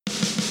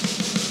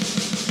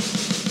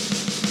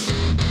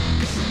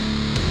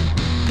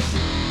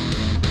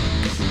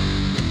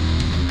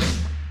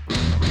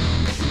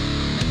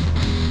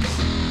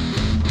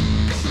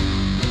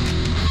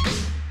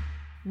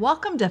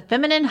Welcome to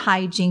Feminine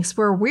Hijinks,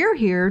 where we're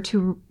here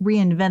to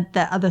reinvent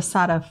the other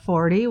side of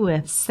 40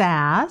 with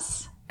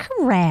sass,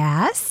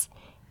 crass,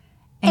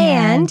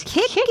 and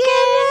kicking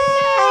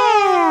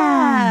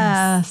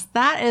ass.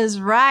 That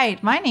is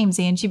right. My name's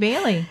Angie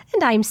Bailey.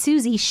 And I'm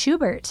Susie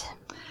Schubert.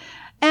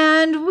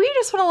 And we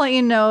just want to let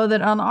you know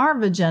that on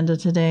our agenda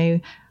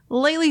today,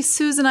 lately,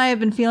 Suze and I have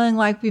been feeling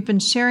like we've been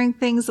sharing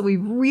things that we've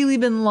really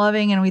been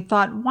loving, and we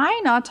thought, why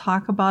not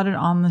talk about it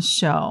on the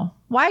show?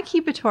 Why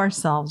keep it to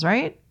ourselves,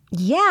 right?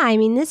 Yeah, I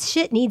mean, this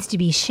shit needs to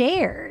be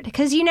shared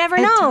because you never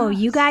know.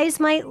 You guys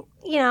might,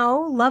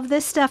 love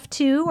this stuff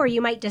too, or you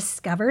might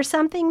discover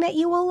something that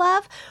you will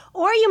love,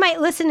 or you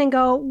might listen and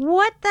go,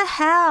 what the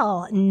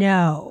hell?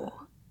 No.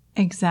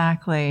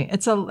 Exactly.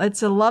 It's a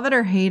love it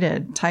or hate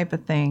it type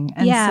of thing.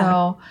 And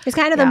so it's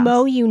kind of the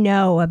mo you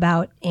know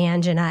about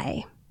Ange and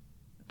I.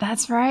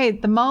 That's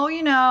right. The mo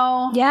you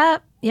know.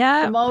 Yep.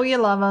 The mo you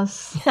love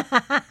us.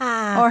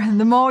 Or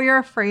the mo you're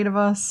afraid of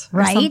us. Or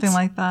right? Something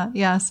like that.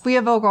 Yes. We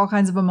evoke all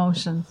kinds of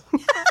emotions. Oh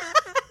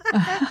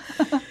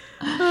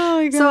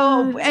my God.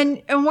 So,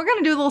 and we're going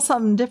to do a little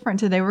something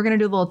different today. We're going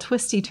to do a little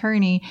twisty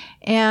turny.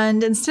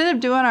 And instead of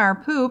doing our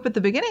poop at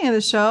the beginning of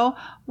the show,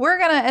 we're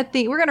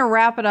going to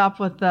wrap it up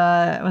with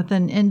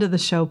an end of the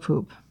show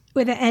poop.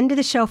 With an end of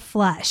the show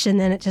flush. And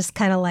then it just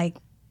kind of like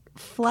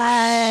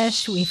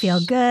flush. We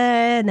feel good.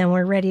 And then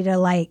we're ready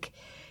to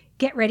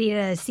get ready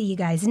to see you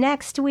guys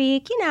next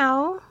week,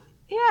 Yeah.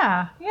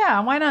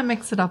 Why not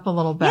mix it up a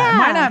little bit? Yeah.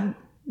 Why not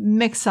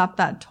mix up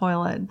that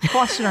toilet?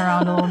 Flush it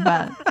around a little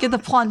bit. Get the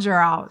plunger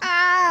out.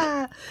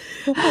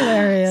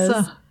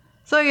 Hilarious.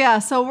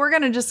 So we're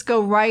going to just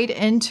go right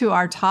into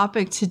our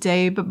topic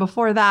today. But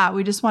before that,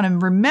 we just want to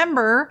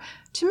remember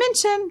to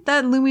mention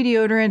that Lumi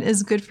deodorant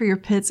is good for your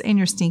pits and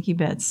your stinky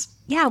bits.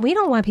 Yeah, we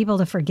don't want people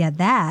to forget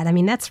that. I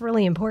mean, that's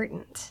really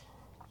important.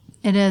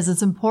 It is.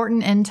 It's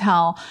important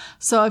intel.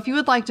 So if you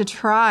would like to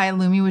try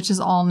Lumi, which is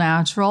all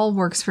natural,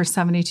 works for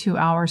 72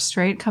 hours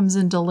straight, comes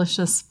in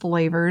delicious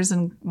flavors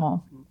and,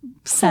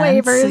 scents.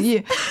 Flavors. So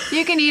you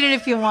can eat it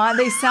if you want.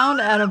 They sound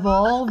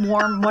edible.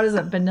 Warm, what is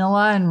it?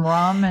 Vanilla and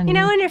rum and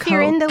and if Coke,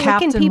 you're into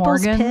Captain licking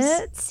people's Morgan's.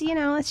 pits,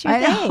 it's your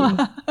thing.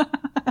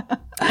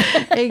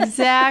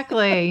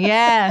 Exactly.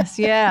 Yes.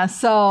 Yeah.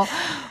 So so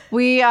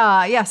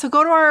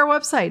go to our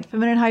website,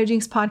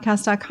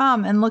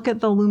 femininehijinkspodcast.com, and look at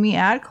the Lumi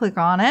ad, click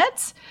on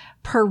it,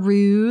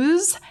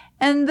 peruse,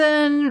 and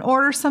then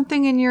order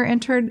something, and you're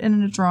entered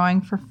in a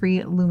drawing for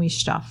free Lumi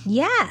stuff.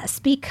 Yes,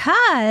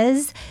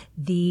 because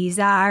these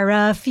are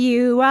a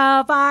few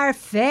of our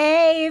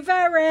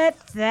favorite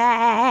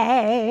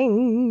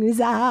things.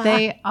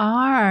 They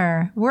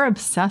are. We're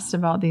obsessed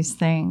about these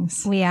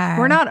things. We are.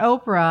 We're not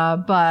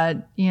Oprah,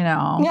 but, you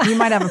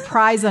might have a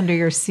prize under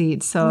your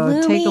seat, so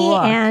Lumi take a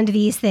look. And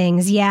these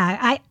things,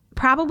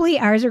 probably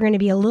ours are going to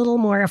be a little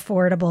more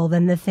affordable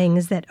than the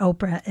things that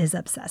Oprah is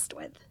obsessed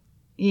with.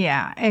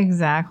 Yeah,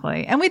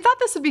 exactly. And we thought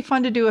this would be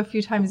fun to do a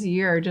few times a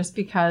year just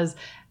because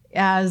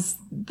as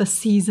the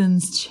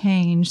seasons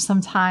change,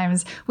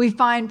 sometimes we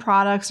find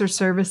products or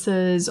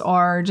services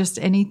or just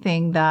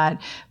anything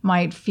that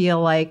might feel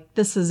like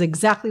this is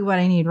exactly what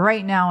I need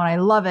right now and I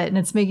love it and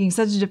it's making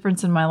such a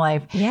difference in my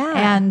life. Yeah.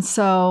 And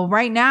so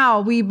right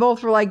now we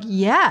both were like,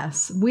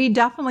 yes, we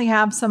definitely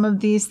have some of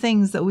these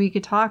things that we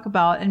could talk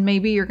about, and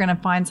maybe you're going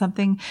to find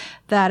something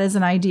that is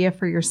an idea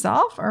for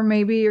yourself, or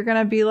maybe you're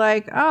going to be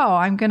like, oh,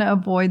 I'm going to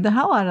avoid the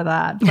hell out of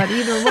that. But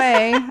either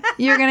way,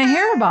 you're going to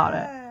hear about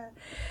it.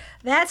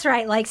 That's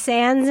right. Like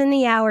sands in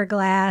the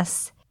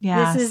hourglass.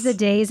 Yes. This is the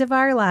days of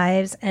our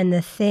lives and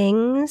the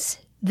things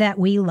that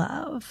we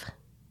love.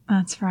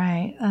 That's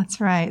right. That's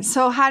right.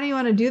 So how do you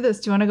want to do this?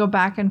 Do you want to go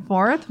back and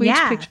forth? We each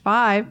picked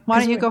 5. Why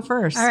don't you go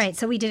first? All right.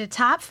 So we did a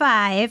top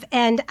 5.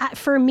 And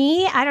for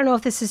me, I don't know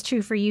if this is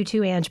true for you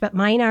too, Ange, but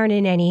mine aren't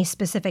in any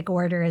specific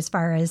order as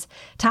far as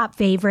top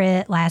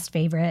favorite, last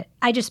favorite.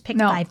 I just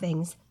picked 5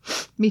 things.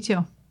 Me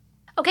too.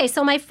 Okay,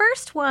 so my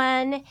first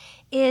one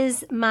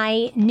is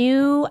my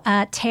new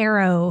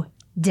tarot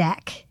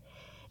deck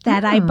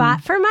that I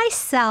bought for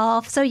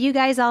myself. So you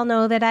guys all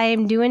know that I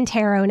am doing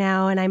tarot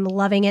now, and I'm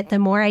loving it. The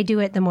more I do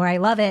it, the more I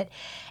love it.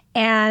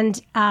 And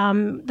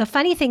the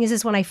funny thing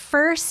is when I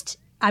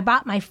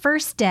bought my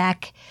first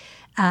deck,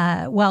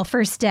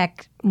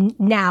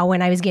 now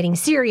when I was getting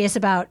serious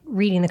about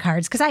reading the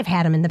cards, because I've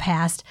had them in the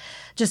past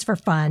just for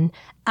fun.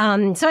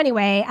 So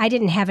anyway, I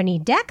didn't have any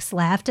decks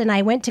left, and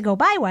I went to go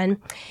buy one.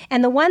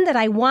 And the one that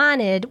I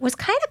wanted was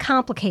kind of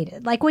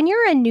complicated. Like when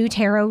you're a new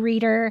tarot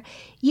reader,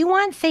 you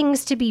want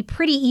things to be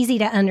pretty easy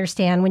to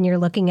understand when you're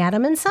looking at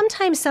them. And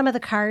sometimes some of the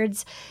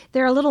cards,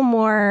 they're a little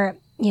more,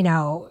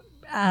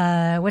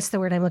 what's the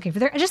word I'm looking for?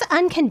 They're just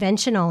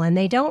unconventional, and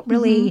they don't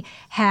really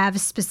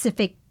have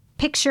specific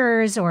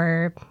pictures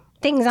or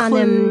things on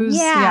Clues,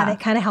 them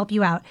that kind of help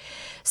you out.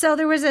 So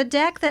there was a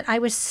deck that I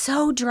was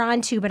so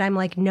drawn to, but I'm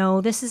like,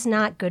 no, this is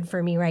not good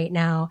for me right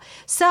now.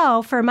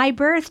 So for my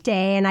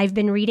birthday, and I've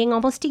been reading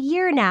almost a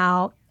year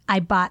now, I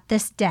bought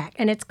this deck,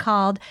 and it's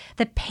called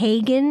the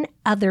Pagan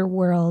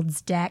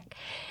Otherworlds deck.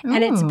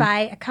 And it's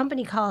by a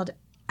company called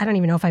I don't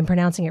even know if I'm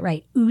pronouncing it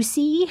right.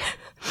 Usi.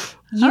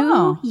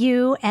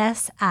 Uusi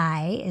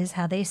is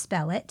how they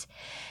spell it.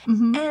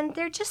 Mm-hmm. And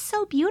they're just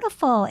so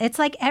beautiful. It's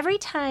like every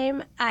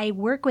time I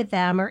work with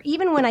them, or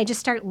even when I just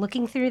start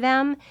looking through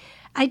them,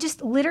 I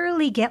just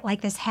literally get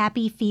like this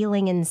happy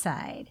feeling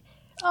inside.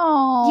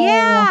 Oh.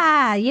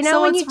 Yeah. You know,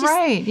 so when it's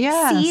you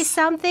just see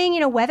something,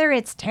 you know, whether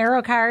it's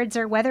tarot cards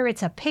or whether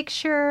it's a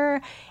picture,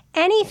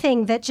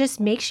 anything that just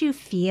makes you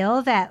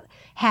feel that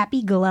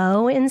happy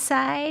glow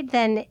inside,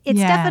 then it's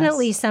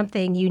definitely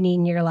something you need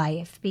in your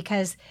life,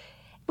 because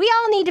we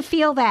all need to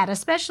feel that,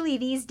 especially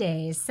these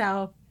days.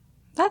 So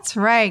that's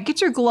right.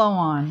 Get your glow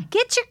on.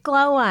 Get your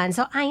glow on.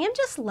 So I am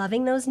just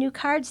loving those new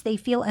cards. They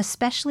feel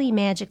especially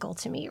magical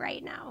to me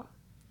right now.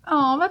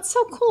 Oh, that's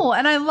so cool.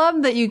 And I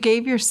love that you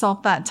gave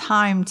yourself that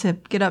time to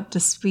get up to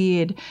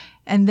speed.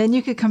 And then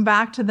you could come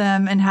back to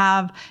them and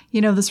have,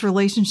 you know, this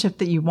relationship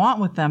that you want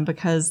with them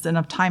because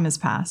enough time has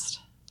passed.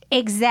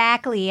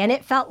 Exactly. And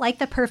it felt like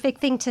the perfect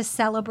thing to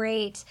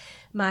celebrate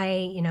my,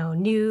 you know,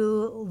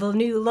 the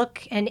new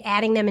look and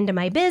adding them into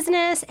my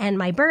business and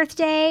my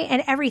birthday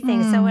and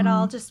everything. So it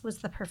all just was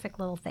the perfect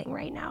little thing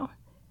right now.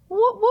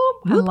 Whoop,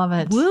 whoop. I love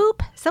it.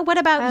 Whoop. So what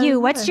about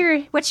you? What's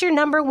your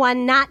number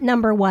one, not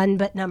number one,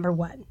 but number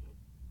one?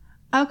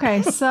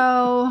 Okay.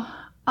 So,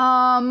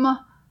 all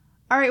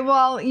right.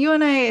 Well, you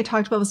and I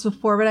talked about this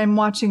before, but I'm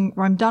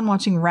done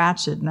watching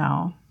Ratched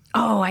now.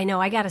 Oh, I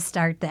know. I got to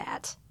start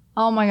that.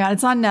 Oh my God,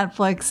 it's on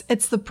Netflix.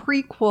 It's the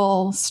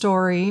prequel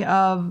story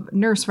of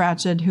Nurse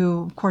Ratched,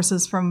 who, of course,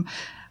 is from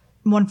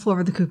One Flew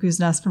Over the Cuckoo's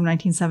Nest from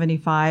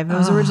 1975. It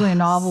was originally a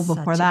novel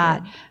before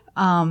that.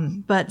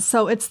 But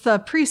so it's the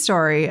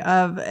pre-story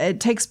of, it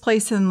takes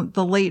place in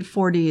the late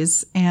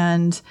 40s,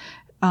 and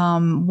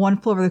One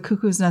Flew Over the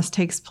Cuckoo's Nest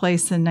takes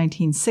place in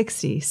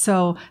 1960.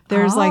 So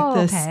there's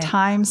this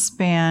time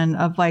span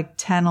of like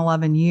 10,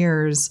 11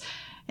 years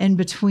in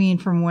between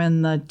from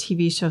when the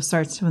TV show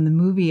starts to when the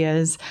movie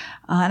is.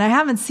 And I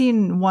haven't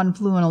seen One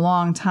Flew in a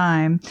long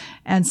time.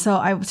 And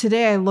so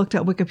today I looked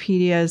at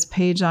Wikipedia's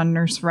page on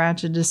Nurse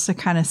Ratched just to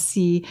kind of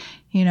see,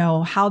 you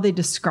know, how they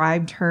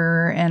described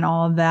her and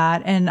all of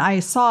that. And I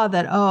saw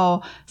that,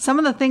 some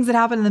of the things that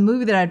happened in the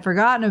movie that I'd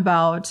forgotten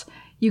about,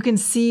 you can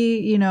see,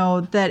 you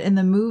know, that in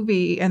the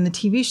movie and the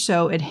TV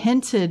show, it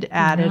hinted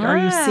at it, or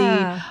you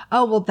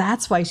see,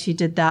 that's why she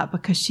did that,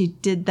 because she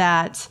did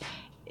that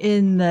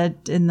in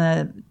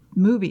the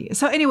movie.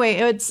 So anyway,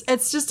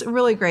 it's just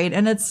really great.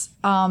 And it's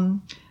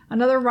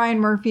another Ryan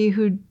Murphy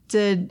who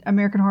did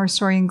American Horror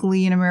Story and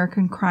Glee and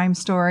American Crime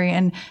Story.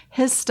 And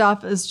his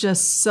stuff is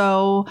just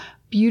so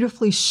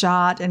beautifully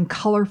shot and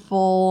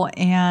colorful.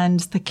 And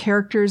the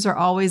characters are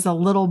always a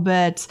little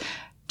bit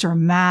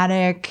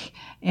dramatic.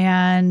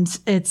 And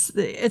it's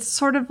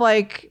sort of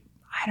like,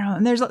 I don't know.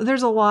 And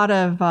there's a lot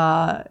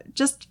of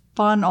just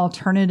fun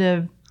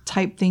alternative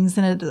type things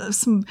in it.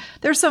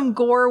 There's some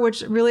gore,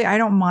 which really I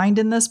don't mind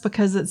in this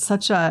because it's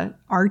such a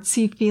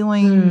artsy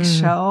feeling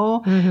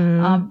show.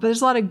 Mm-hmm. But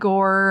there's a lot of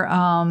gore.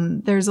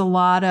 There's a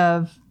lot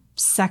of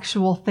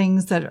sexual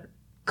things that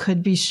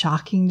could be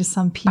shocking to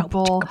some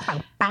people.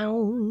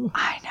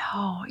 I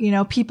know, you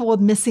know, people with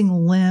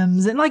missing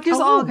limbs and like there's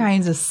all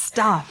kinds of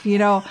stuff, you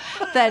know,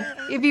 that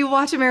if you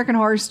watch American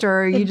Horror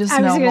Story, you just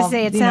know. I was going to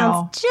say, it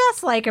sounds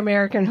just like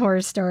American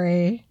Horror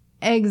Story.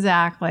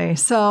 Exactly.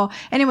 So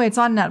anyway, it's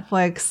on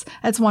Netflix.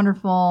 It's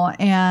wonderful.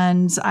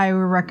 And I would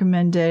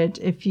recommend it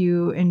if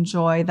you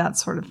enjoy that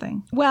sort of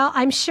thing. Well,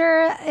 I'm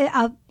sure,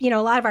 you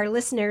know, a lot of our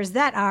listeners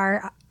that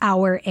are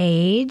our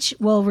age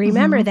will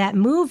remember that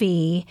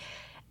movie.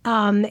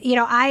 You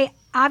know, I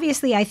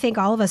think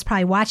all of us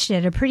probably watched it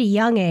at a pretty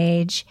young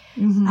age.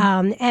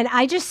 Mm-hmm. And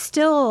I just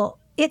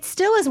it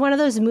still is one of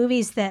those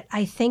movies that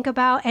I think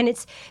about. And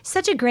it's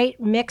such a great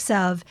mix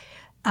of,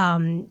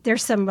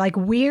 there's some like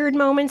weird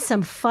moments,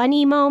 some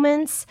funny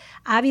moments,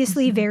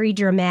 obviously very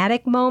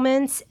dramatic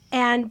moments,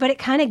 but it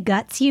kind of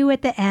guts you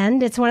at the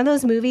end. It's one of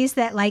those movies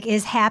that like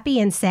is happy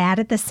and sad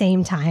at the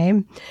same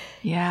time.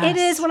 Yeah, it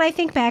is. When I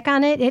think back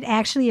on it, it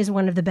actually is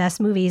one of the best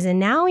movies. And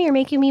now you're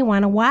making me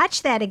want to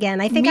watch that again.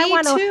 I think I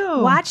want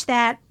to watch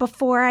that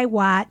before I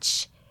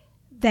watch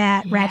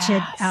that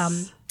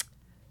Ratched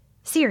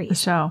series. The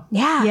show.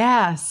 Yeah.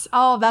 Yes.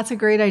 Oh, that's a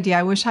great idea.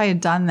 I wish I had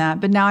done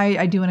that. But now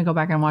I do want to go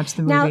back and watch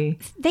the movie.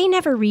 Now, they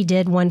never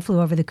redid One Flew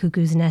Over the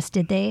Cuckoo's Nest,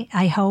 did they?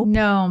 I hope.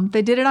 No,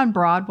 they did it on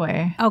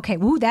Broadway. Okay.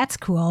 Ooh, that's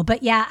cool.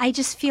 But yeah, I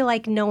just feel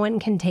like no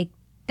one can take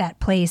that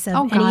place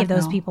of any of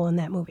those people in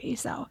that movie.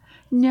 So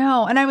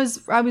no, and I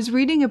was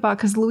reading about,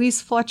 because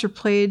Louise Fletcher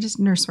played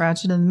Nurse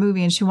Ratched in the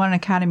movie, and she won an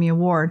Academy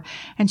Award,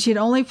 and she had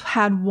only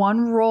had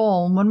one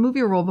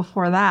movie role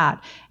before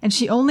that, and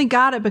she only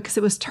got it because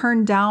it was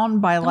turned down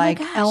by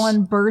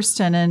Ellen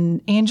Burstyn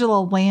and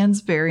Angela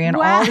Lansbury and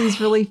all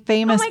these really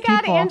famous people. Oh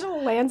my God, Angela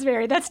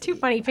Lansbury! That's too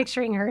funny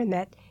picturing her in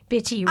that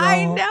bitchy role.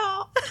 I know.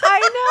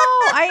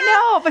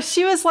 But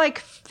she was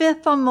like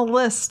 5th on the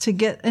list to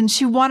get, and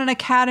she won an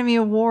Academy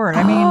Award.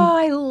 I mean,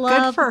 I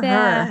love good for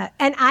her.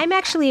 And I'm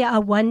actually a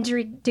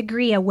 1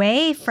 degree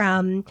away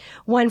from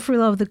One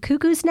Flew Over the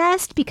Cuckoo's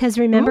Nest because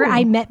remember,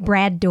 I met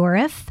Brad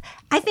Dourif.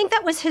 I think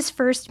that was his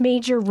first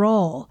major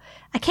role.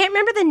 I can't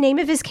remember the name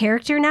of his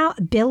character now.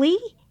 Billy?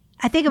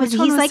 I think it was.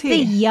 He's like the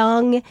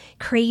young,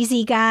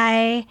 crazy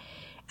guy.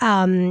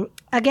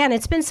 Again,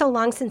 it's been so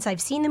long since I've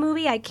seen the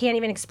movie, I can't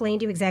even explain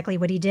to you exactly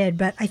what he did,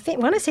 but I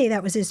want to say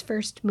that was his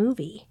first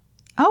movie.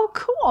 Oh,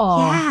 cool.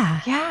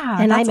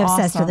 Yeah. And I'm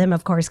obsessed with him,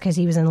 of course, because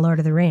he was in Lord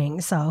of the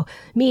Rings. So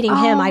meeting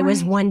him, I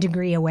was 1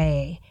 degree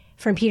away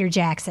from Peter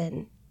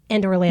Jackson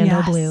and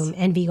Orlando Bloom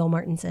and Viggo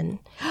Mortensen.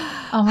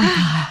 Oh, my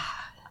God.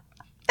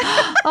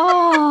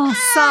 Oh,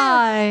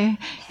 sigh.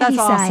 That's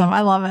awesome.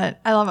 I love it.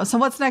 So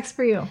what's next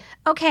for you?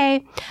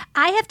 Okay.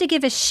 I have to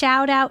give a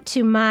shout out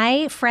to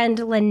my friend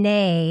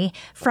Lene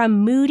from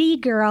Moody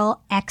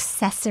Girl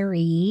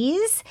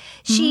Accessories.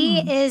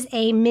 She is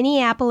a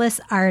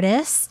Minneapolis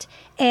artist,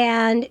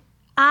 and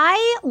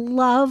I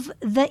love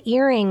the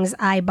earrings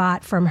I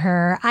bought from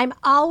her. I'm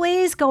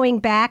always going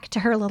back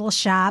to her little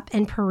shop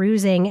and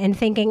perusing and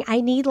thinking,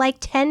 I need like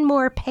 10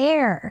 more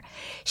pair.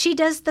 She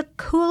does the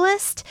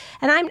coolest,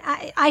 and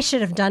I should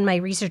have done my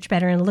research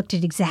better and looked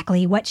at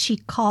exactly what she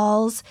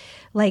calls,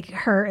 like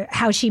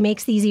how she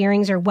makes these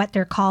earrings or what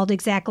they're called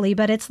exactly,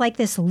 but it's like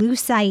this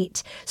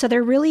lucite. So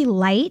they're really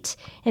light,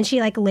 and she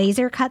like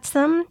laser cuts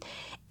them.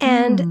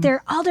 And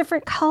they're all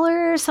different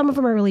colors. Some of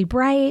them are really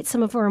bright.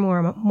 Some of them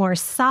are more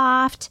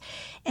soft.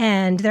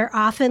 And they're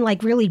often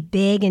like really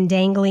big and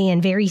dangly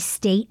and very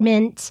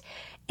statement.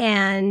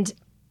 And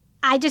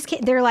I just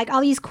can't, they're like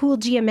all these cool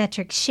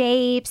geometric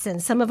shapes.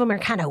 And some of them are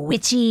kind of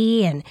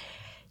witchy and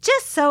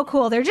just so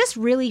cool. They're just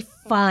really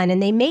fun.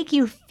 And they make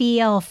you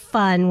feel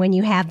fun when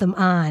you have them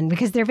on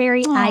because they're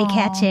very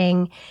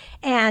eye-catching.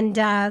 And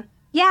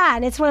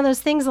and it's one of those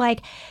things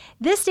like,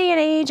 this day and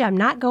age, I'm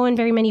not going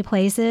very many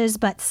places,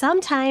 but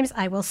sometimes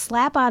I will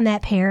slap on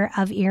that pair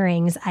of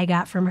earrings I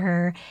got from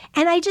her,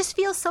 and I just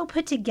feel so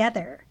put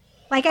together.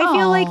 Like, I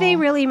feel like they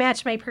really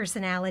match my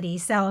personality.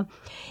 So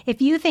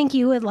if you think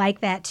you would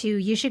like that too,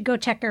 you should go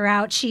check her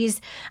out.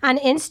 She's on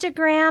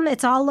Instagram.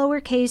 It's all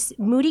lowercase,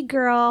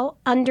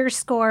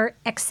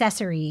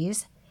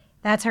 moodygirl_accessories.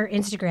 That's her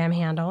Instagram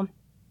handle.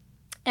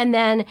 And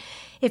then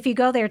if you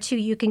go there too,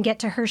 you can get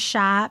to her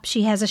shop.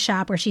 She has a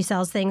shop where she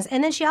sells things.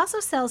 And then she also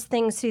sells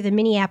things through the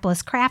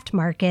Minneapolis Craft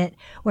Market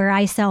where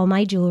I sell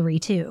my jewelry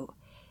too.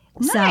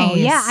 Nice. So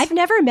yeah, I've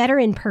never met her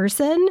in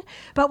person,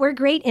 but we're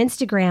great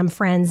Instagram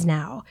friends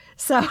now.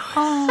 So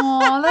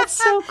that's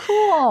so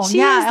cool.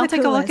 I'll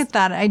take a look at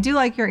that. I do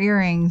like your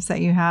earrings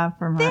that you have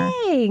from her.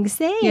 Thanks.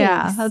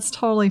 Yeah, that's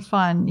totally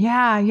fun.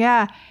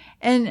 Yeah.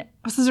 And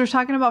since we're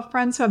talking about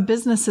friends who have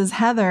businesses,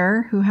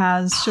 Heather, who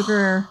has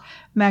Sugar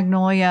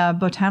Magnolia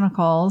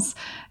Botanicals,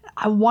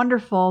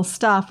 wonderful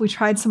stuff. We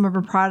tried some of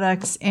her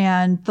products,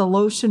 and the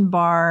lotion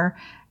bar,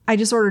 I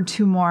just ordered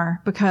 2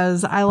 more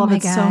because I love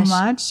it so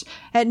much.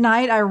 At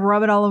night, I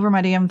rub it all over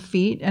my damn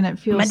feet, and it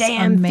feels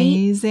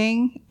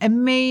amazing.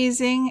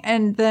 Amazing.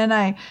 And then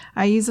I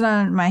use it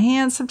on my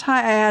hands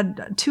sometimes. I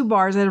had 2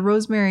 bars. I had a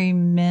rosemary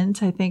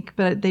mint, I think,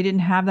 but they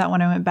didn't have that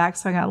when I went back,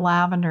 so I got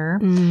lavender.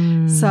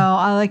 So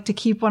I like to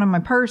keep one in my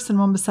purse and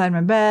one beside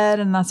my bed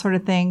and that sort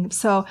of thing.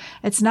 So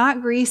it's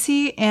not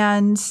greasy,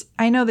 and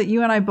I know that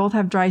you and I both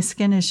have dry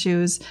skin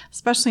issues,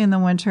 especially in the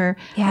winter.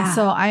 Yeah. And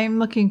so I'm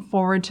looking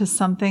forward to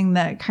something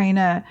that kind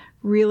of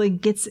really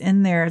gets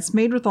in there. It's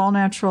made with all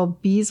natural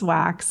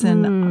beeswax,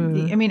 and I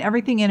mean,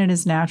 everything in it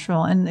is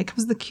natural, and it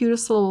comes with the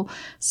cutest little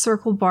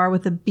circle bar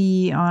with a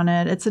bee on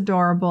it. It's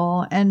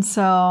adorable. And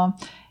so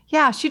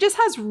yeah, she just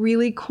has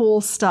really cool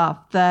stuff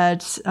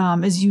that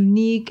is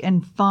unique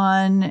and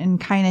fun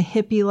and kind of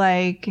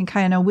hippie-like and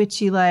kind of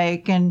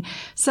witchy-like. And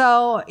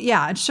so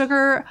yeah,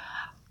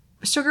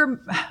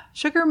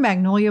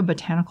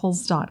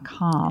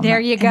 sugarmagnoliabotanicals.com. There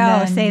you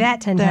go. Say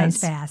that 10 times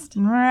fast.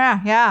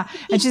 Yeah.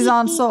 And she's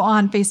also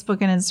on Facebook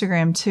and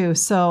Instagram too.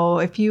 So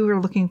if you were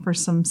looking for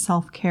some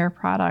self-care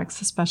products,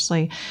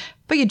 especially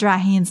for your dry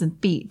hands and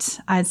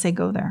feet, I'd say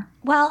go there.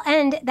 Well,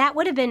 and that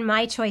would have been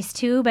my choice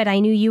too, but I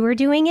knew you were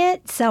doing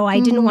it, so I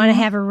didn't want to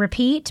have a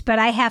repeat. But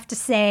I have to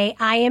say,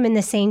 I am in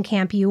the same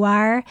camp you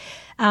are.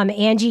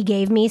 Angie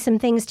gave me some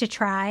things to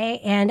try,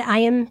 and I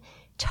am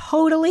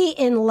totally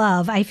in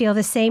love. I feel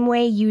the same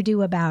way you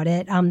do about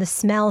it. The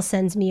smell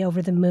sends me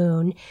over the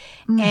moon.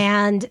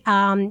 And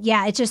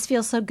it just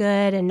feels so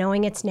good. And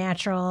knowing it's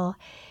natural,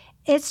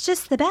 it's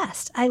just the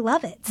best. I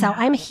love it. So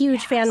I'm a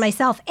huge fan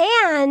myself.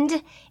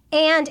 And,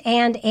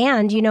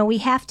 we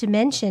have to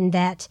mention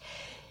that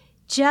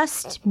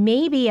just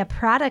maybe a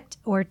product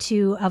or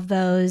 2 of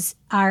those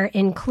are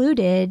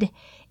included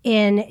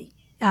in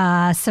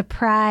a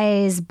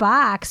surprise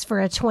box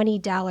for a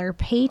 $20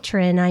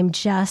 patron. I'm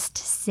just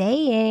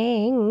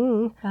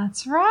saying.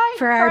 That's right.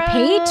 For our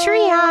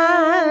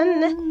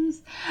Patreon.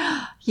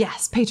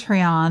 Yes,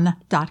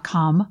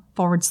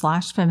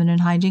 patreon.com/Feminine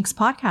Hijinks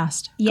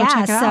Podcast. Yeah,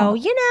 check it out.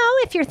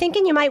 If you're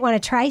thinking you might want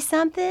to try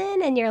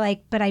something and you're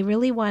like, but I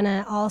really want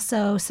to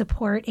also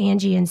support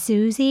Angie and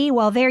Susie,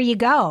 well, there you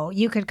go.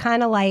 You could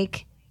kind of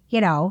do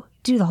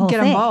the whole thing.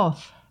 Get them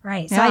both.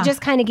 Right. So Yeah. I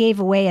just kind of gave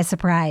away a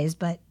surprise,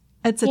 but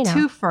it's a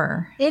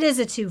twofer. It is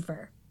a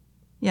twofer.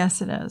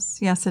 Yes, it is.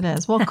 Yes, it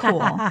is. Well,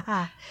 cool.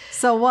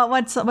 So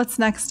what's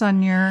next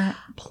on your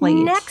plate?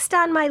 Next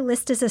on my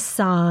list is a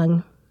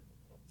song.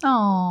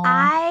 Oh,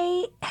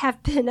 I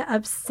have been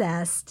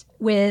obsessed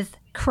with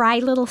Cry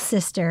Little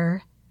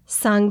Sister,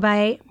 sung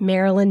by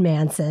Marilyn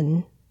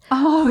Manson.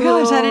 Oh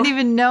gosh, I didn't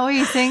even know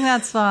he sang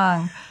that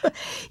song.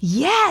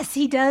 Yes,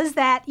 he does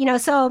that.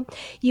 So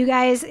you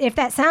guys, if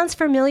that sounds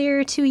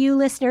familiar to you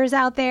listeners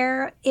out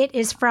there, it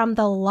is from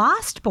the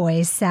Lost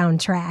Boys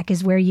soundtrack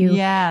is where you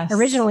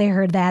originally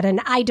heard that. And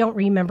I don't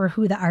remember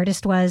who the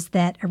artist was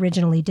that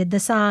originally did the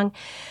song.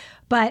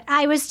 But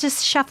I was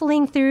just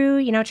shuffling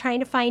through,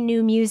 trying to find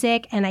new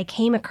music, and I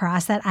came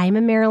across that. I'm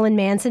a Marilyn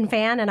Manson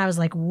fan, and I was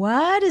like,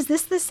 what? Is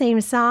this the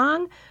same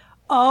song?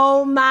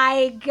 Oh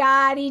my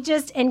God, he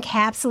just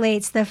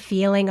encapsulates the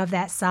feeling of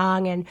that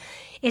song, and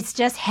it's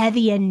just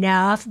heavy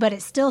enough, but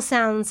it still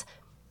sounds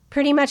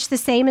pretty much the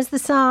same as the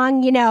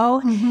song,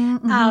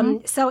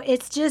 So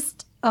it's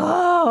just,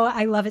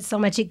 I love it so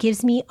much. It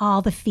gives me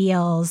all the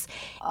feels.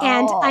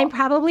 And I'm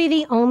probably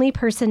the only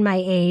person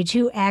my age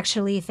who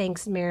actually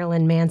thinks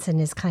Marilyn Manson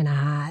is kind of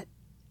hot.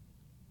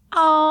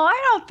 Oh, I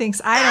don't think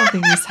so. I don't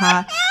think he's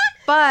hot.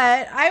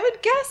 But I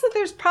would guess that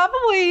there's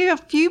probably a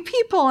few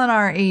people in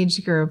our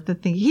age group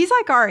that think he's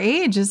like our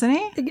age, isn't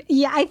he?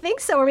 Yeah, I think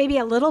so, or maybe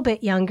a little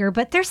bit younger.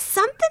 But there's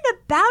something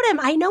about him.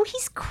 I know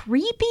he's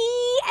creepy,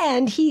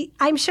 and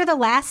I'm sure the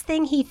last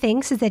thing he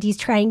thinks is that he's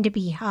trying to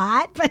be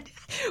hot, but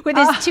with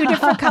his two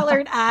different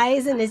colored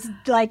eyes and his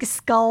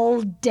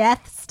skull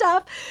death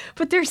stuff.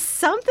 But there's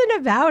something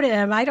about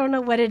him. I don't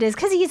know what it is,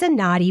 because he's a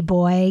naughty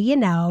boy.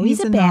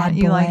 He's a bad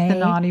boy. You like the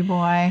naughty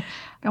boy.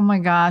 Oh my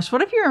gosh.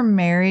 What if you were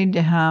married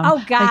to him?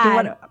 Oh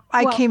God.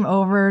 I came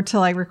over to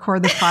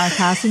record the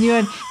podcast and you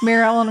and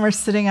Marilyn were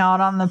sitting out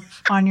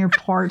on your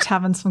porch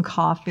having some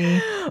coffee.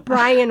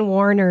 Brian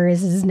Warner is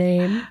his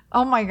name.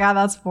 Oh my God,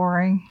 that's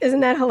boring.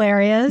 Isn't that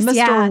hilarious?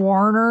 Mr.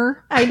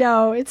 Warner. I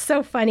know. It's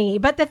so funny.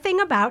 But the thing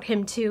about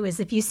him too is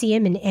if you see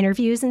him in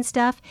interviews and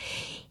stuff,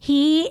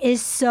 he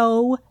is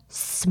so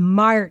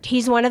smart.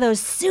 He's one of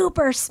those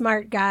super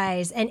smart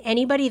guys. And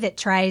anybody that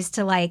tries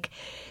to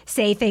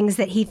say things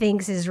that he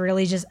thinks is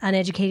really just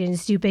uneducated and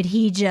stupid,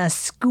 he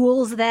just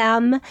schools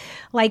them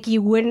like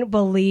you wouldn't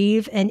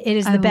believe. And it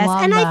is the best.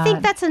 And I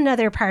think that's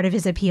another part of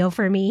his appeal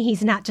for me.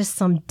 He's not just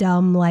some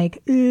dumb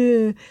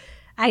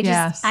I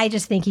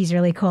just think he's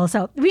really cool.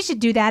 So we should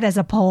do that as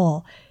a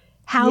poll.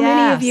 How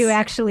many of you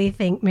actually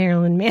think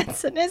Marilyn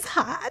Manson is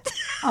hot?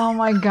 Oh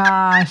my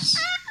gosh.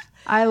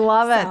 I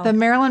love it. The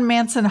Marilyn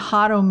Manson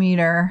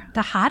hotometer.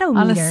 The hotometer.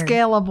 On a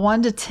scale of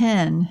 1 to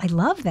 10. I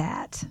love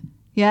that.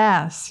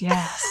 Yes.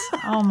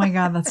 Oh my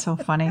God, that's so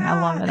funny.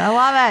 I love it.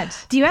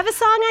 Do you have a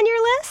song on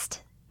your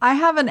list? I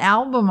have an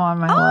album on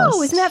my list.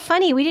 Oh, isn't that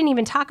funny? We didn't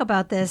even talk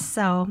about this,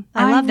 so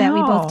I love that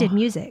we both did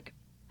music.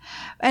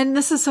 And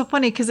this is so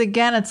funny because,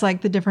 again, it's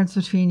like the difference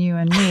between you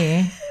and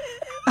me.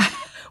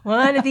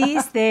 One of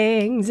these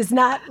things is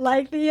not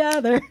like the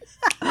other.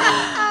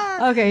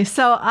 Okay,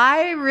 so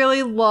I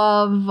really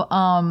love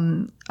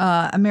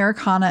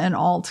Americana and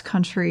alt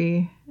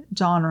country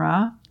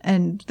genre.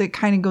 And that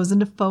kind of goes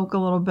into folk a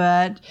little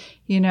bit,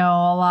 a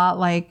lot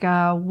like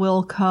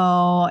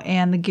Wilco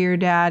and the Gear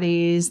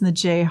Daddies and the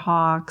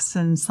Jayhawks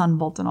and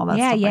Sunbolt and all that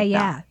stuff like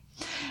that.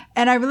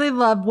 And I really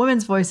love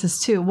women's voices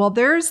too. Well,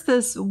 there's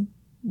this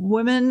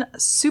women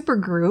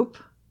supergroup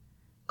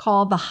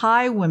called the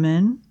High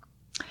Women.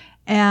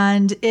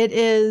 And it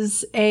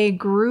is a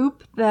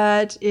group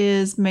that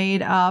is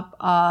made up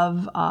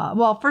of,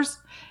 first,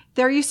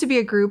 there used to be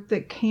a group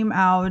that came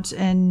out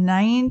in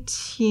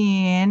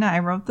I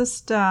wrote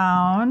this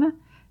down,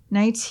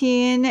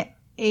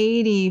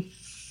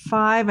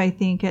 1985, I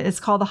think. It's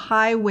called the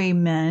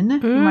Highwaymen.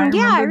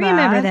 I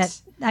remember that.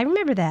 I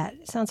remember that.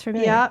 It sounds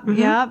familiar.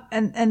 Yep.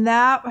 And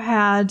that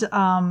had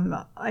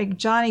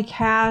Johnny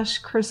Cash,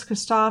 Chris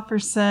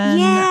Christopherson.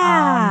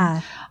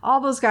 Yeah.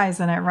 All those guys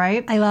in it,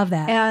 right? I love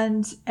that.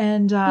 And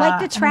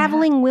like the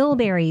Traveling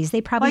Wilburys. They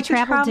probably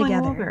traveled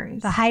together.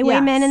 Wilburys. The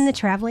Highwaymen and the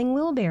Traveling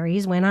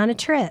Wilburys went on a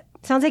trip.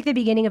 Sounds like the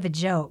beginning of a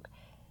joke.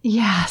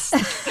 Yes.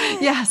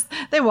 Yes.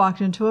 They walked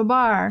into a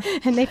bar.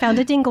 And they found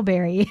a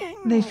dingleberry.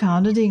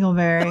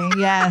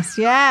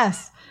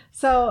 Yes.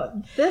 So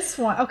this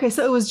one,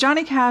 so it was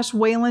Johnny Cash,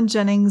 Waylon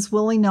Jennings,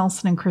 Willie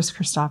Nelson, and Chris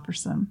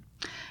Christopherson.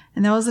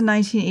 And that was in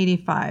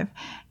 1985.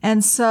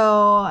 And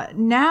so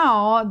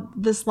now,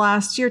 this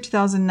last year,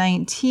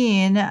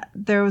 2019,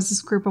 there was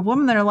this group of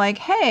women that are like,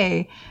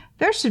 hey,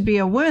 there should be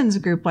a women's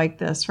group like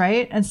this,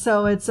 right? And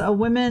so it's a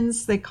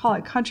women's, they call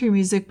it country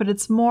music, but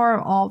it's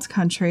more alt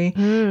country.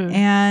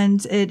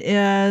 And it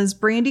is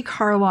Brandi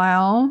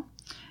Carlile,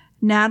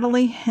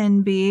 Natalie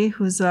Henby,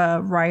 who's a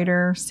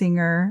writer,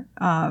 singer,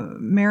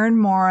 Maren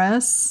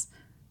Morris,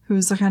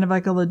 who's kind of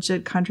like a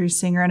legit country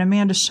singer, and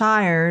Amanda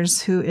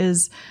Shires, who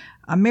is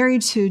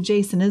married to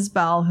Jason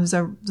Isbell, who's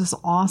this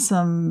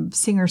awesome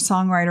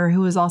singer-songwriter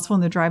who is also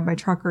in the Drive-By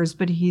Truckers,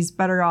 but he's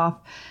better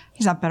off.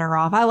 He's not better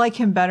off. I like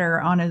him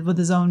better on it with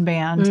his own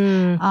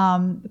band.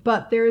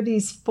 But there are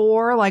these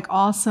 4 like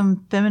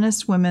awesome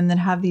feminist women that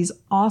have these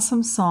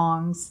awesome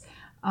songs.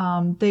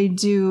 They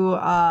do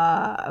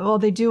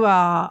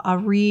a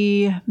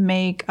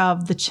remake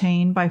of The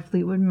Chain by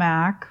Fleetwood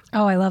Mac.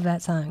 Oh, I love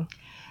that song.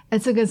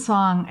 It's a good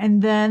song.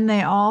 And then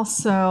they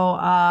also,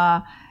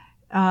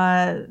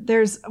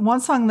 there's one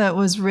song that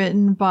was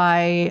written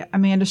by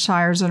Amanda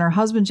Shires and her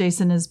husband,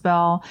 Jason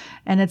Isbell,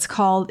 and it's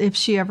called If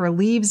She Ever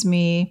Leaves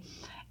Me.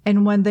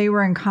 And when they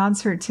were in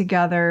concert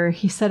together,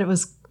 he said it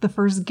was the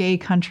first gay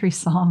country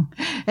song.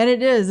 And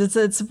it is.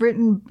 It's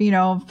written,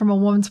 from a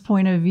woman's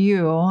point of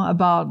view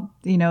about,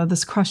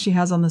 this crush she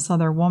has on this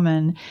other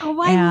woman.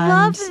 Oh, I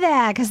love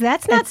that, because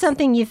that's not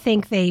something you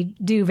think they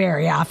do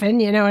very often.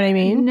 You know what I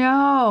mean?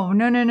 No,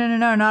 not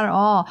at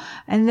all.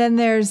 And then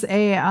there's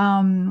a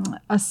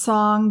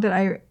song that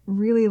I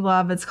really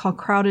love. It's called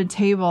Crowded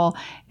Table.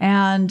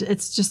 And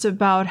it's just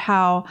about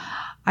how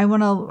I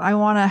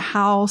want a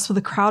house with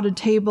a crowded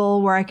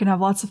table where I can have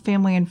lots of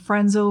family and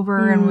friends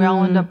over, and we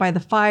all end up by the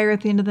fire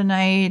at the end of the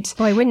night.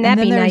 Boy, wouldn't that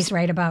be nice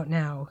right about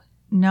now?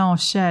 No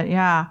shit,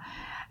 yeah.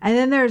 And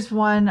then there's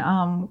one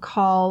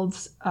called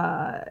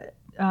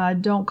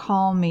Don't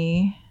Call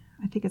Me.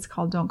 I think it's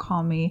called Don't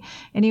Call Me.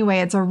 Anyway,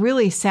 it's a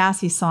really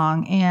sassy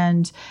song,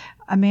 and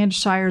Amanda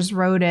Shires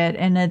wrote it,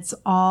 and it's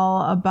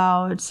all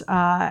about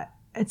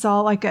it's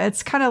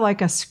kind of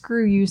like a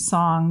screw you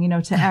song,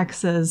 to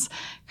exes.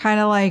 Kind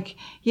of like,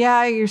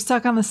 yeah, you're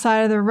stuck on the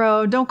side of the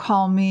road. Don't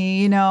call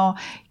me,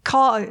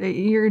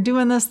 you're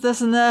doing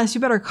this, and this.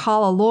 You better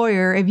call a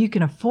lawyer if you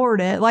can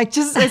afford it. Like,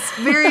 just,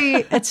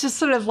 it's just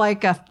sort of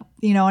like an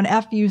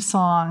FU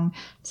song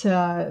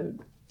to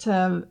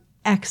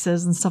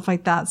exes and stuff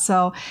like that.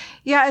 So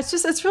yeah,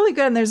 it's really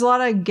good. And there's a lot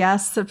of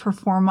guests that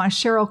perform.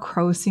 Sheryl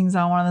Crow sings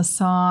on one of the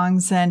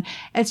songs, and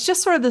it's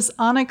just sort of this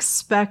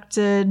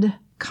unexpected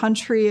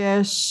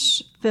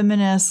country-ish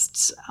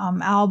feminist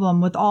album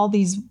with all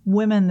these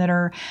women that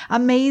are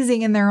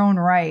amazing in their own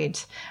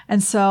right.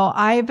 And so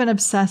I've been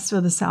obsessed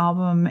with this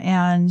album,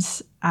 and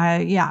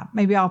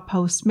maybe I'll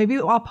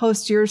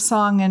post your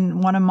song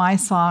and one of my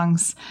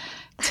songs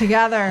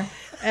together,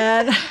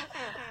 and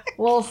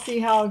we'll see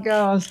how it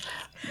goes.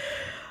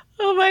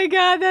 Oh my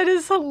God, that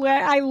is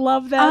hilarious. I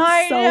love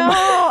that so much.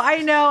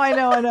 I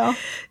know.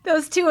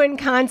 Those two in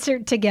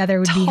concert together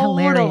would be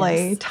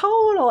hilarious.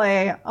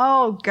 Totally.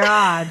 Oh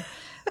God.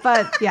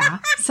 But yeah,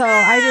 so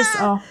I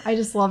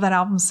just love that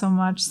album so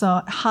much.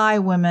 So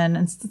Highwomen,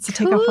 and it's a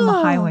takeoff from the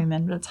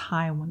Highwaymen, but it's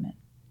Highwomen.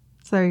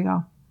 So there you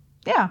go.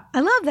 Yeah.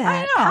 I love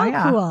that. I know.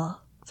 How cool.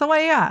 So what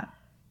do you got?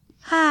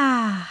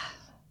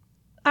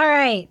 All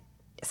right.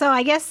 So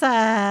I guess, should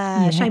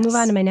I move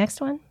on to my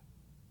next one?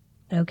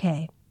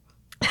 Okay.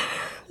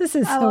 This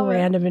is so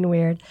random and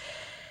weird.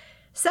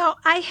 So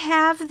I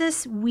have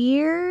this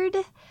weird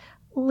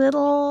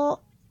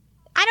little,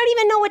 I don't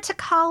even know what to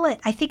call it.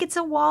 I think it's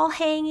a wall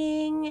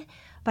hanging,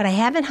 but I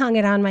haven't hung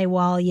it on my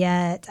wall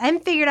yet. I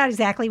haven't figured out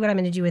exactly what I'm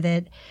going to do with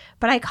it,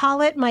 but I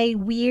call it my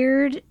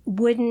weird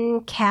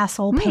wooden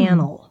castle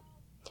panel.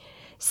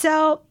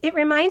 So it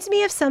reminds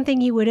me of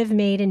something you would have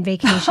made in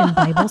Vacation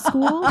Bible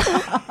School,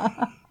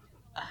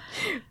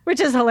 which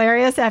is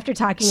hilarious after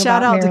talking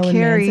Shout about out Marilyn to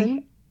Carrie.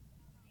 Manson.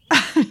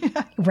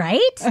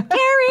 Right?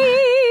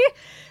 Carrie!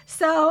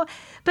 So,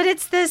 but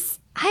it's this,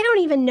 I don't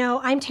even know,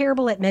 I'm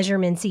terrible at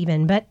measurements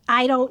even, but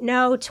I don't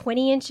know,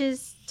 20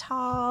 inches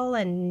tall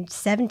and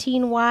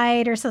 17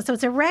 wide or so. So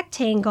it's a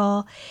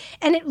rectangle,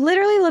 and it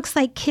literally looks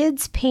like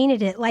kids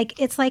painted it. Like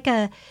it's like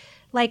a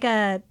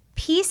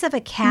piece of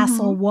a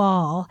castle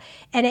wall,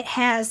 and it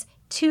has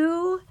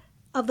two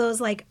of those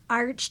like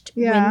arched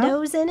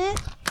windows in it.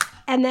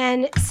 And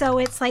then, so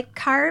it's like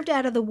carved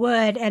out of the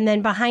wood, and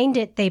then behind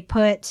it they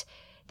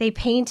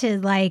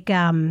painted like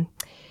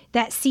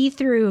that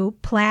see-through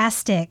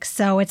plastic,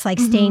 so it's like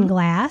stained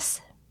glass.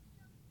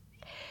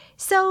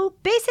 So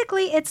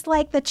basically, it's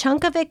like a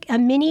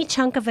mini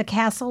chunk of a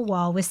castle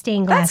wall with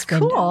stained glass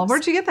windows. That's cool.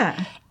 Where'd you get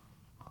that?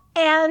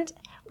 And,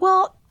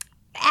 well,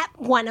 at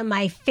one of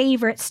my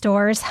favorite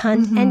stores,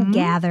 Hunt and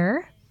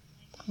Gather,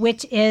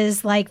 which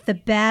is like the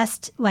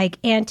best like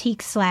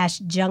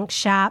antique/junk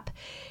shop.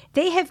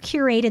 They have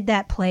curated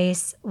that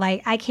place.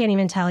 Like, I can't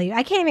even tell you.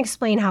 I can't even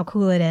explain how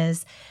cool it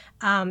is.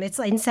 It's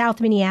in South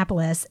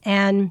Minneapolis,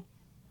 and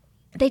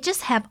they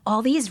just have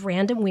all these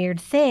random weird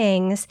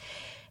things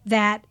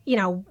that,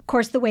 of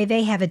course, the way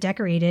they have it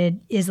decorated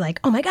is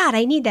like, oh my God,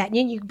 I need that.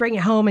 And you bring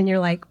it home and you're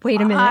like,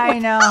 wait a minute. I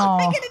know. What am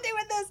I going to do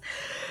with this?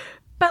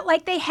 But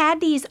like they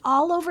had these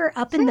all over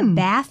up in the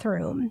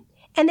bathroom.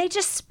 And they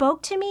just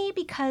spoke to me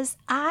because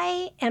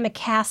I am a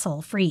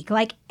castle freak.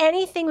 Like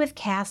anything with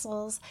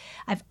castles,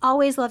 I've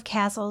always loved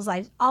castles.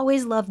 I've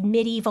always loved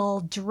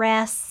medieval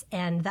dress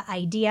and the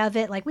idea of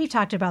it. Like we've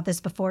talked about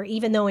this before,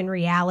 even though in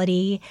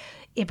reality,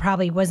 it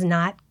probably was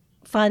not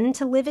fun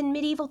to live in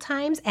medieval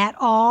times at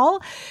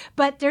all.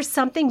 But there's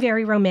something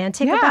very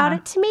romantic about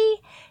it to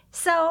me.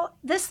 So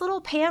this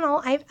little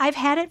panel, I've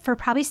had it for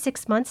probably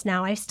 6 months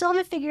now. I still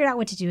haven't figured out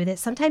what to do with it.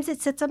 Sometimes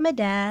it sits on my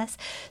desk.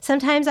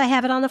 Sometimes I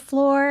have it on the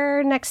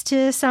floor next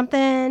to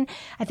something.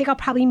 I think I'll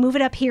probably move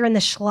it up here in the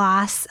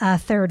Schloss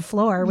third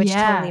floor, which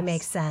totally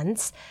makes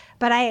sense.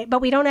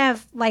 But we don't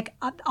have, like,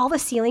 all the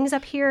ceilings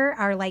up here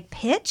are, like,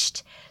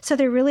 pitched. So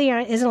there really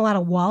isn't a lot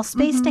of wall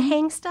space to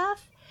hang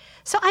stuff.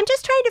 So I'm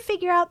just trying to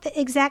figure out the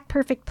exact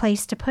perfect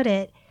place to put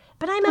it.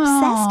 But I'm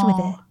obsessed with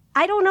it.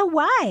 I don't know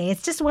why.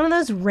 It's just one of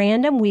those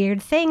random weird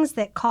things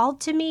that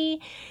called to me.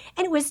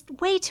 And it was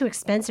way too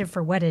expensive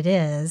for what it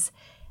is.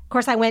 Of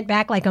course, I went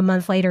back like a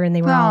month later and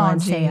they were all on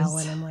sale.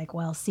 And I'm like,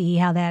 well, see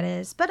how that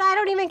is. But I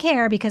don't even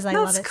care because I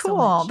love it so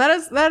much.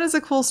 That is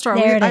a cool store.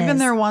 I've been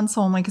there once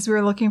only because we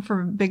were looking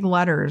for big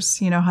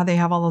letters. You know how they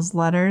have all those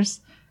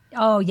letters?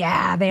 Oh,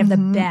 yeah. They have the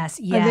best.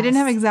 Yes. They didn't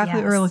have exactly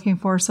what we were looking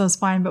for, so it's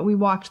fine. But we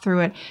walked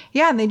through it.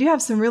 Yeah, and they do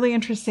have some really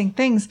interesting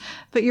things.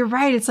 But you're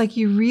right. It's like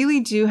you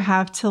really do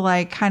have to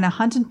like kind of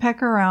hunt and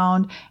peck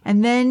around.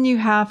 And then you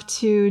have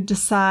to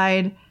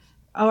decide,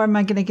 oh, am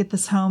I going to get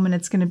this home? And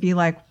it's going to be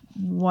like,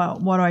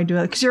 what do I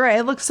do? Because you're right.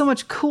 It looks so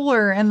much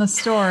cooler in the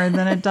store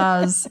than it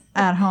does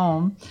at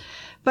home.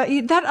 But have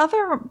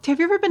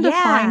you ever been to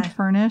Find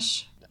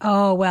Furnish?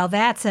 Oh, well,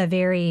 that's a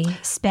very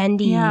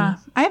spendy. Yeah.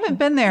 I haven't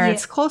been there.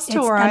 It's close to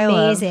where I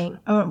live. It's amazing.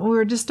 We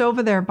were just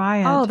over there by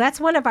it. Oh, that's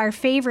one of our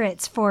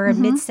favorites for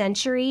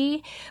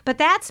mid-century. But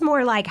that's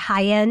more like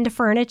high-end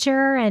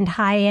furniture and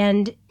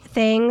high-end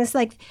things.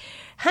 Like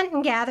Hunt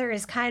and Gather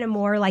is kind of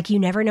more like you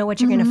never know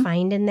what you're going to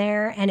find in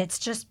there. And it's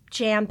just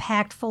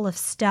jam-packed full of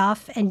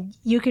stuff. And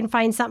you can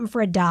find something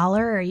for $1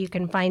 or you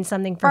can find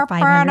something for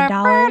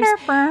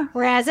 $500.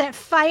 Whereas at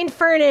Find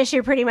Furnish,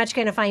 you're pretty much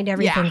going to find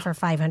everything for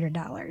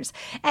 $500.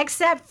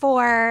 Except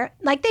for,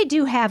 like, they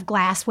do have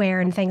glassware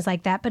and things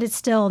like that, but it's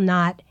still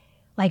not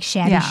like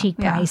shabby chic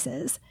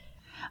prices.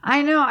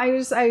 I know.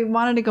 I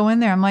wanted to go in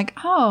there. I'm like,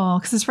 oh,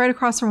 because it's right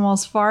across from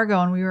Wells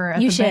Fargo and we were at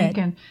the bank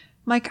and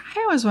I'm like,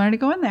 I always wanted to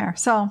go in there.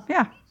 So,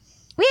 yeah.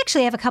 We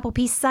actually have a couple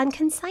pieces on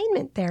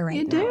consignment there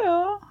right now. You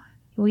do?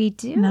 We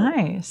do.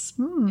 Nice.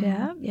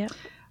 Yeah.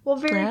 Well,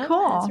 very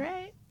cool. That's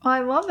right. Well, I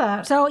love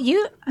that. So,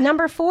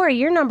 number 4,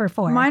 you're number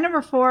 4. My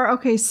number 4.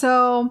 Okay,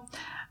 so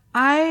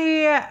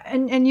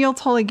and you'll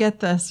totally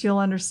get this. You'll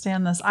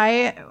understand this.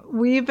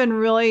 We've been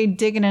really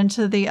digging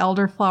into the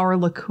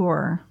elderflower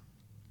liqueur.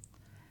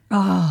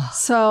 Oh,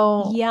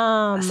 so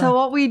yum. So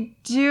what we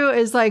do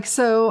is like,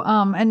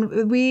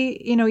 and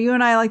we, you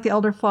and I like the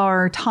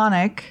elderflower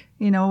tonic,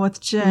 with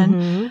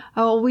gin.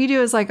 What we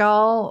do is like,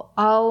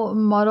 I'll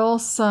muddle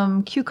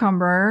some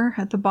cucumber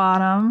at the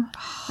bottom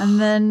and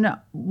then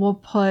we'll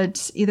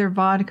put either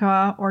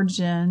vodka or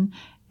gin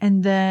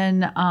and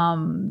then,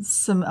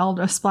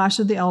 a splash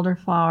of the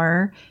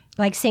elderflower.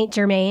 Like Saint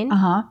Germain.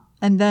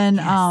 And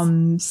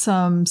then,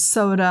 some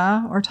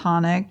soda or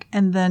tonic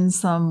and then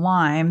some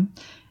lime.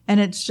 And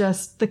it's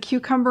just the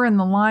cucumber and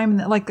the lime,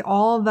 like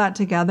all of that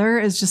together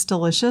is just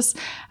delicious.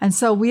 And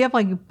so we have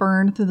like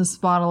burned through this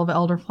bottle of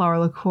elderflower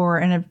liqueur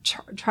and have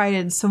tried it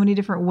in so many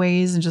different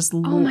ways and just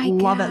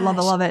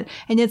love it.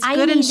 And it's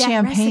good in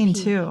champagne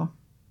too.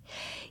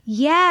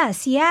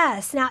 Yes.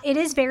 Now, it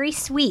is very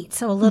sweet,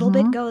 so a little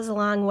bit goes a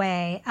long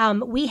way.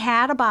 We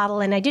had a bottle,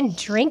 and I didn't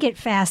drink it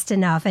fast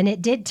enough, and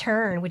it did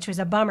turn, which was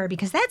a bummer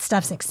because that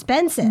stuff's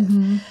expensive.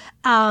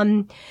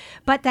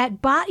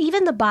 But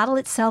even the bottle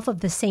itself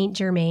of the Saint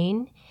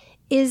Germain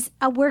is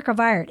a work of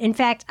art. In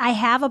fact, I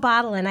have a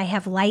bottle, and I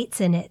have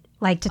lights in it,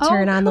 like to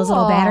turn on those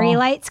little battery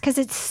lights, because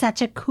it's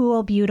such a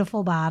cool,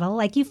 beautiful bottle.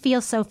 Like, you feel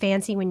so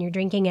fancy when you're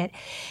drinking it.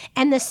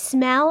 And the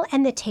smell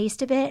and the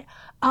taste of it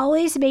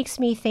always makes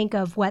me think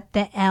of what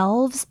the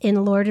elves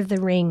in Lord of the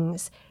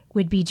Rings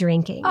would be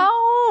drinking.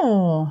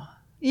 Oh,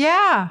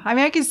 yeah. I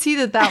mean, I can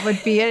see that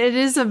would be it. It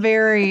is a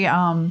very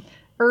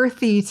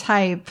earthy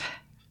type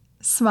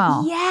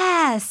smell.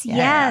 Yes.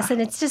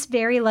 And it's just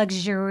very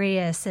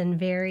luxurious and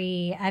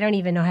very, I don't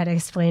even know how to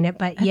explain it,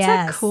 but it's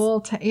a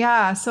cool,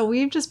 so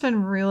we've just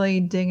been really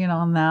digging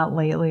on that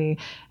lately.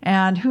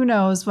 And who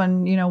knows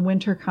when,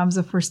 winter comes,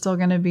 if we're still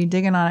going to be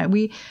digging on it.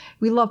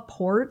 We love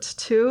port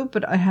too,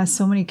 but it has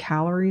so many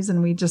calories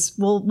and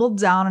we'll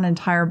down an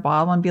entire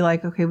bottle and be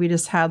like, okay, we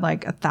just had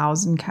like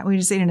 1,000, we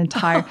just ate an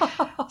entire,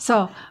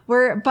 so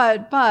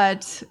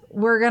but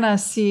we're going to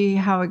see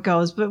how it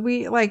goes. But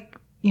we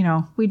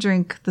we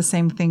drink the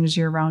same things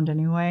year round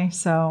anyway,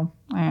 so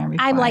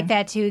I'm like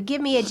that too.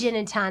 Give me a gin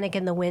and tonic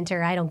in the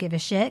winter. I don't give a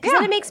shit because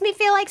then it makes me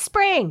feel like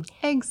spring.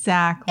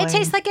 Exactly. It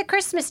tastes like a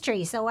Christmas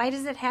tree, so why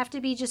does it have to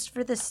be just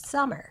for the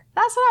summer?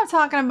 That's what I'm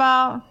talking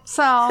about.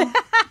 So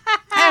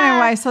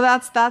anyway, so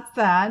that's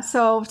that.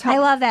 So I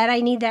love that. I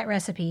need that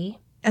recipe.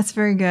 That's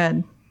very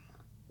good.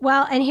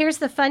 Well, and here's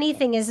the funny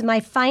thing is my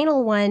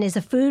final one is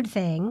a food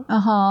thing.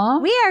 Uh-huh.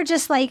 We are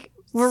just like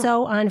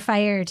so on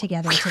fire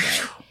together today.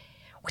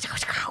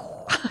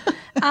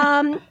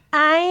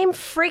 I'm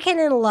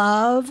freaking in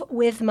love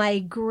with my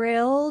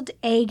grilled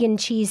egg and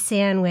cheese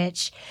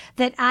sandwich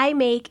that I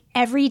make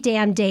every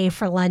damn day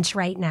for lunch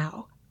right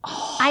now.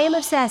 Oh. I am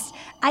obsessed.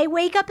 I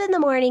wake up in the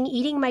morning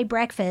eating my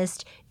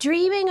breakfast,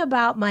 dreaming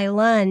about my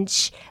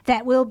lunch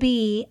that will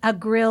be a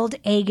grilled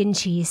egg and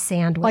cheese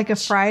sandwich. Like a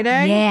fried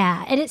egg?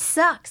 Yeah. And it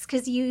sucks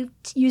because you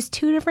use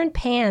 2 different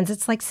pans.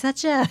 It's like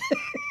such a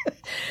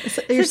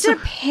such a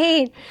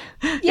pain.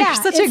 Yeah, you're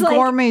such a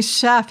gourmet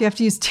chef. You have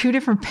to use 2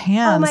 different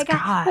pans. Oh my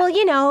God. Well,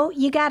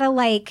 you got to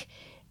like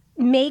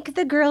make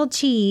the grilled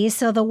cheese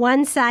so the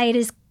one side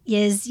is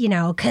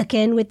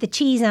cooking with the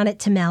cheese on it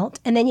to melt.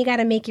 And then you got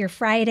to make your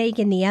fried egg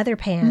in the other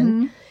pan.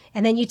 Mm-hmm.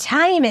 And then you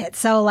time it.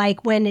 So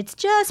like when it's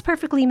just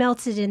perfectly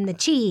melted in the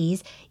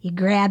cheese, you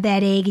grab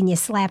that egg and you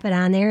slap it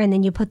on there. And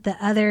then you put the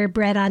other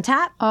bread on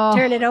top,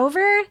 turn it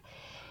over.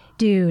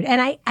 Dude, and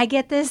I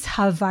get this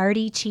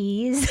Havarti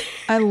cheese.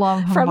 I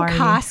love Havarti. From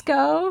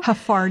Costco.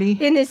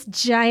 Havarti. In this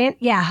giant,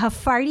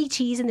 Havarti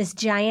cheese in this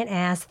giant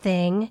ass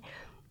thing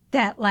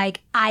that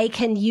like I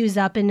can use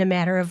up in a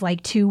matter of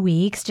like 2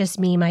 weeks, just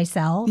me,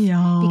 myself.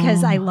 Yum.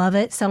 Because I love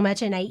it so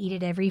much and I eat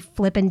it every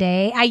flippin'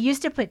 day. I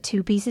used to put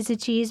 2 pieces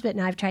of cheese, but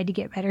now I've tried to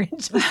get better and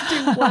just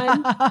do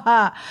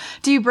 1.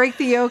 Do you break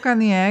the yolk on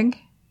the egg?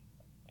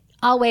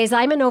 Always.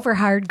 I'm an over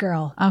hard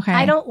girl. Okay.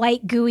 I don't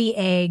like gooey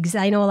eggs.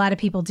 I know a lot of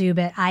people do,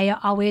 but I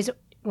always,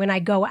 when I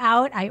go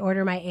out, I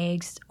order my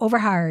eggs over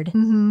hard.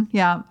 Mm-hmm.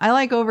 Yeah. I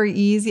like over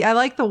easy. I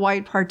like the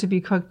white part to be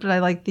cooked, but I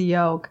like the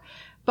yolk.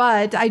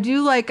 But I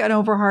do like an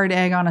over hard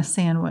egg on a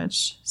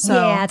sandwich. So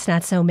yeah, it's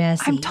not so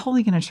messy. I'm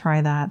totally going to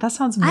try that. That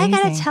sounds amazing.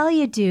 I got to tell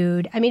you,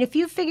 dude. I mean, if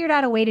you figured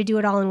out a way to do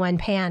it all in one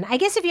pan, I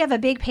guess if you have a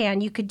big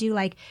pan, you could do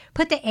like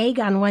put the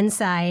egg on one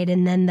side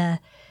and then the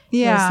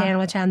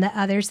sandwich on the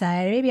other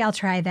side. Maybe I'll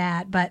try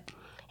that. But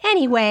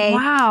anyway.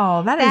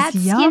 Wow, that's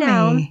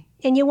yummy.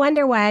 And you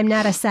wonder why I'm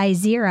not a size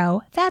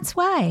 0. That's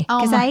why.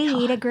 Because I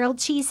eat a grilled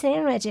cheese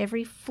sandwich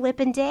every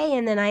flippin' day,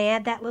 and then I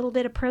add that little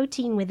bit of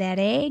protein with that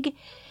egg.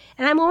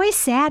 And I'm always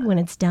sad when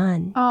it's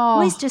done. Oh,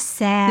 always just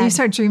sad. Then you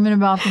start dreaming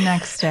about the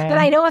next day. But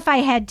I know if I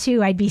had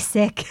 2, I'd be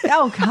sick.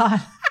 Oh, God.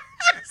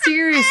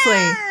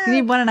 Seriously. You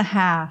need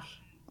 1.5.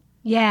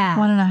 Yeah.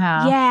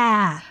 1.5.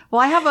 Yeah. Well,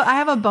 I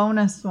have a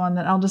bonus one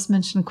that I'll just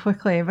mention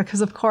quickly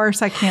because, of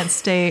course, I can't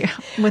stay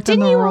within the rules.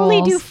 Didn't you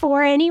only do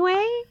 4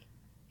 anyway?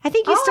 I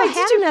think you still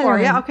have another 4.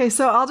 one. Yeah. Okay.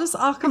 So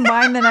I'll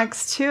combine the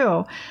next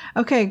 2.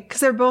 Okay. Because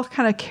they're both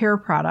kind of care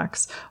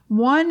products.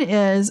 One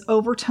is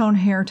Overtone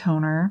Hair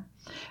Toner,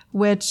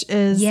 which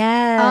is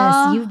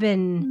you've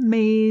been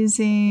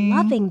amazing,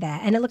 loving that,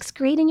 and it looks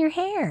great in your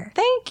hair.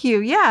 Thank you.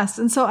 Yes,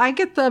 and so I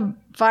get the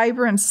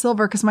vibrant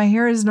silver because my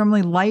hair is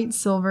normally light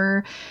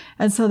silver,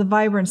 and so the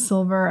vibrant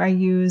silver I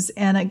use,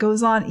 and it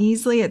goes on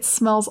easily. It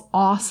smells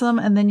awesome,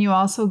 and then you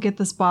also get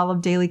this bottle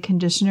of daily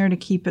conditioner to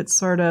keep it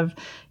sort of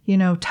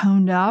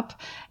toned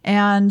up.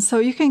 And so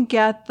you can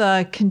get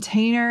the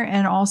container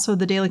and also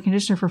the daily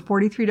conditioner for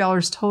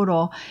 $43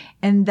 total.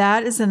 And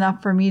that is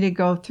enough for me to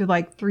go through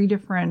like 3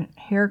 different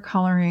hair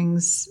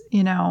colorings,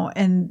 and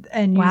use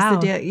the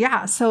daily.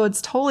 Yeah. So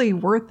it's totally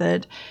worth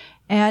it.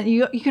 And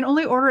you can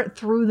only order it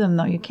through them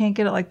though. You can't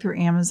get it like through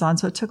Amazon.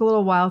 So it took a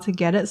little while to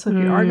get it. So if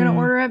you are going to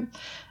order it,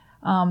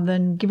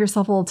 then give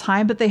yourself a little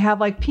time. But they have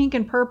like pink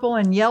and purple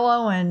and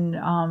yellow and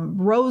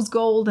rose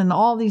gold and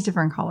all these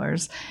different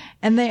colors.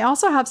 And they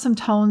also have some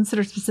tones that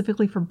are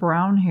specifically for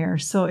brown hair.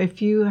 So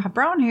if you have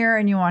brown hair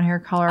and you want hair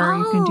color,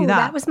 you can do that.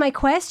 That was my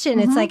question.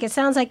 Mm-hmm. It's like, it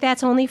sounds like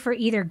that's only for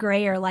either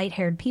gray or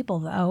light-haired people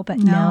though, but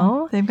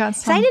no. They've got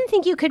some. So I didn't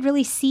think you could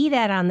really see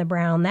that on the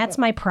brown. That's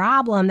my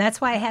problem. That's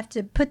why I have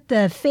to put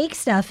the fake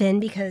stuff in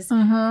because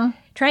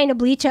trying to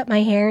bleach up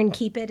my hair and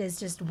keep it is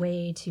just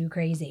way too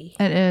crazy.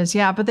 It is,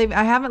 yeah. But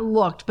I haven't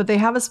looked, but they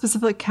have a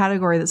specific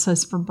category that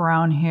says for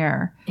brown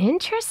hair.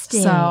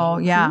 Interesting. So,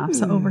 yeah.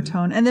 So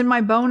overtone. And then my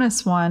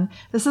bonus one,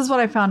 this is what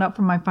I found out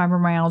from my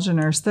fibromyalgia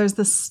nurse. There's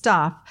this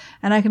stuff,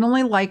 and I can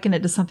only liken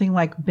it to something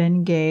like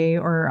Bengay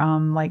or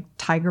like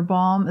Tiger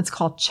Balm. It's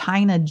called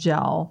China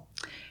Gel.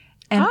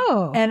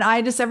 And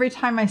I just, every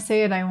time I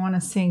say it, I want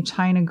to sing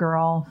China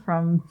Girl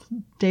from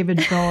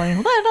David Bowie.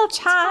 Little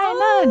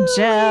China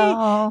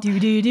Gel.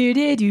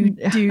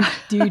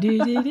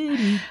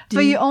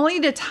 But you only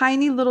need a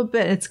tiny little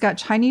bit. It's got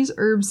Chinese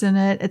herbs in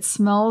it. It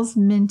smells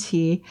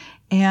minty.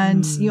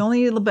 And you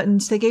only need a little bit. And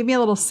they gave me a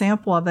little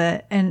sample of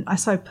it. And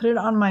so I put it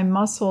on my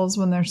muscles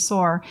when they're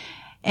sore.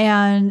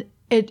 And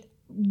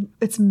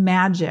it's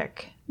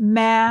magic.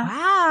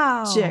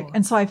 Magic.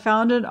 And so I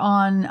found it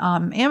on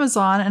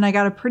Amazon, and I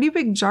got a pretty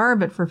big jar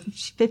of it for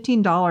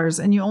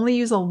 $15, and you only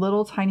use a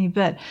little tiny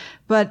bit,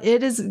 but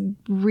it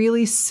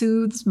really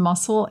soothes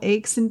muscle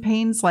aches and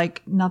pains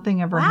like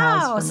nothing ever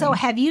has for me. So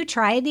have you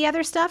tried the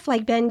other stuff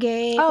like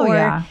Bengay?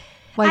 Yeah.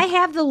 I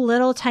have the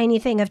little tiny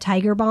thing of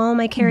Tiger Balm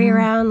I carry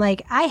around.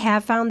 Like I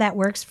have found that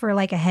works for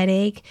like a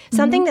headache,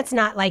 something that's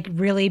not like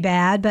really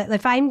bad, but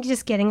if I'm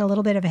just getting a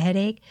little bit of a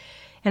headache,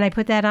 and I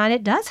put that on,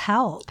 it does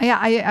help. Yeah,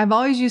 I've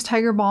always used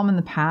Tiger Balm in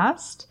the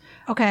past.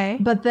 Okay.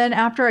 But then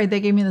after they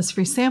gave me this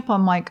free sample,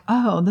 I'm like,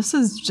 oh, this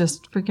is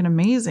just freaking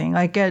amazing.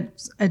 Like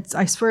it's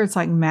I swear it's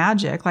like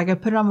magic. Like I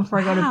put it on before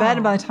I go to bed,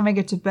 and by the time I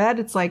get to bed,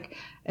 it's like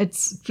it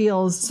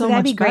feels so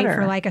much better. That'd be great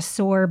for like a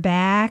sore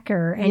back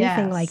or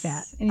anything like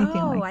that.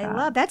 Anything like that. I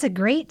love that's a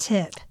great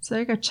tip. So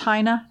there you go,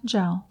 China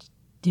gel.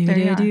 Do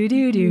do do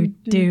do do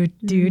do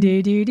do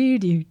do do do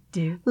do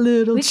do.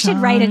 Little we should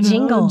write a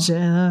jingle.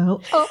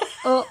 Gel.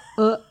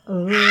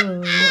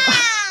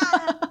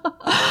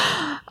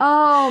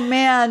 Oh,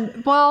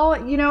 man.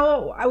 Well, we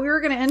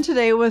were going to end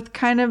today with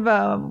kind of,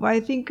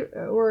 I think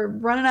we're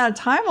running out of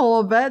time a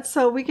little bit,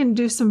 so we can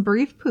do some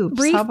brief poops.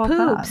 Brief How about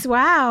poops. that?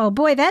 Wow.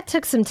 Boy, that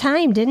took some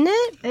time, didn't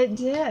it? It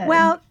did.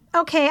 Well,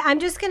 okay. I'm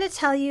just going to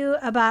tell you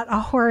about a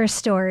horror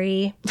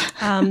story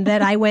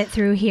that I went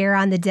through here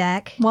on the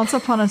deck. Once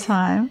upon a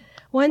time.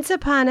 Once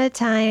upon a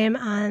time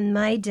on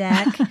my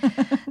deck.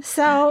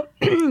 So...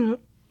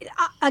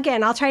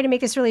 Again, I'll try to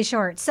make this really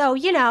short. So,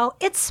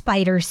 it's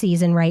spider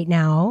season right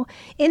now.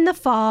 In the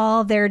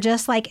fall, they're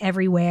just like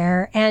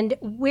everywhere. And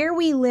where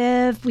we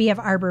live, we have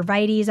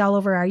arborvitaes all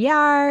over our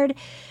yard.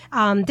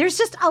 There's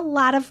just a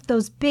lot of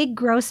those big,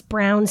 gross,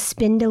 brown,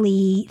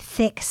 spindly,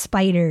 thick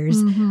spiders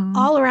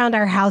all around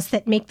our house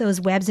that make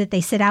those webs that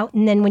they sit out.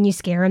 And then when you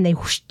scare them, they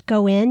whoosh,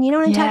 go in. You know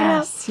what I'm talking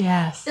about?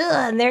 Yes.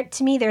 Ugh, and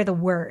to me, they're the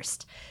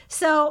worst.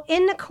 So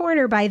in the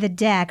corner by the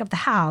deck of the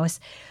house,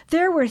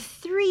 there were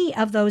 3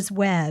 of those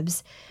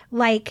webs,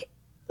 like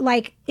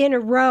in a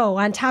row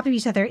on top of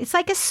each other. It's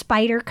like a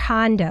spider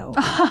condo,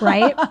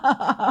 right?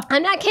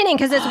 I'm not kidding,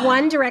 because it's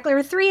one directly,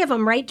 or 3 of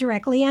them right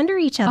directly under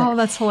each other. Oh,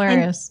 that's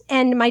hilarious.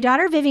 And my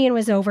daughter Vivian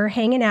was over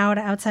hanging out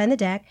outside the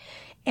deck.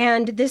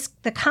 And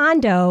the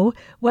condo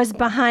was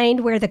behind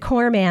where the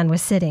core man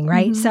was sitting,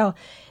 right? So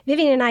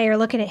Vivian and I are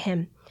looking at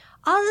him.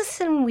 All of a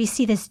sudden, we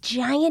see this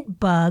giant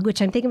bug,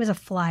 which I'm thinking was a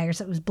fly,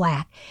 so it was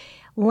black,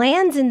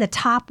 lands in the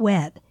top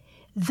web.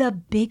 The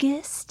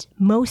biggest,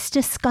 most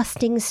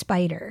disgusting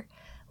spider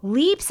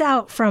leaps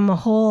out from a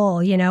hole,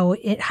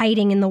 it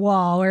hiding in the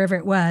wall, wherever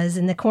it was,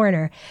 in the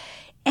corner,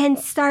 and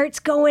starts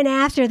going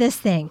after this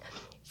thing.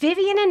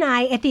 Vivian and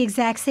I, at the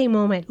exact same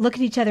moment, look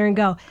at each other and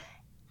go,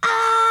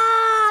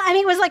 ah! I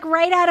mean, it was like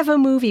right out of a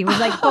movie. It was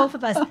like both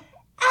of us,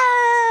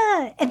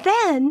 ah! And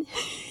then...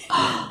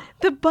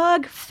 the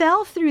bug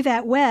fell through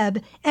that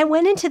web and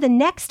went into the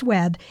next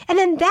web. And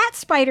then that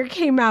spider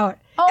came out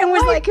and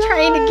was like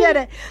trying to get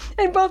it.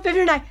 And both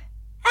Vivian and I,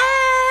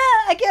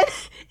 again.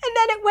 And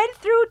then it went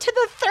through to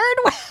the third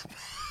web.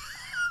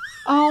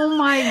 Oh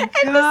my God.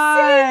 And the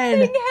same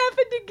thing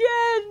happened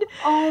again.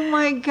 Oh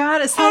my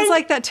God. It sounds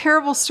like that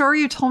terrible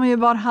story you told me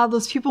about how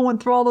those people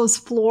went through all those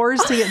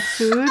floors to get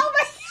food. Oh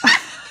my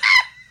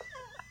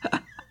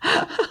God.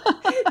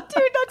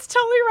 Dude, that's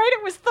totally right.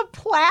 It was the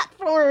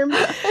platform.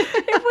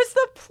 It was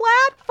the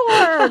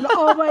platform.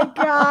 Oh my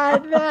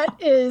God. That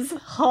is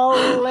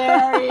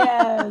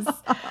hilarious.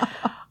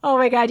 Oh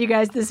my God, you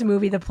guys, this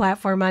movie, The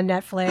Platform on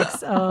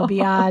Netflix. Oh,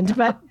 beyond.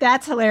 But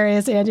that's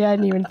hilarious, Angie. I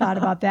hadn't even thought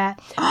about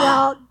that.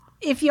 Well,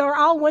 if you're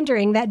all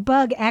wondering, that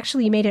bug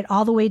actually made it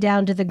all the way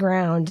down to the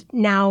ground.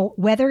 Now,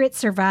 whether it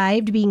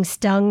survived being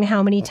stung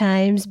how many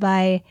times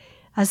by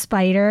a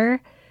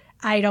spider,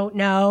 I don't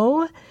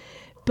know.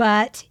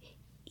 But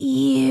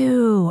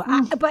ew.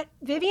 But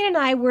Vivian and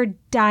I were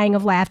dying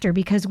of laughter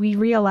because we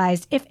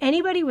realized if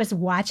anybody was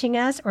watching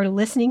us or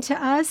listening to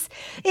us,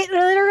 it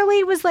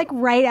literally was like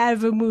right out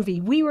of a movie.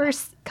 We were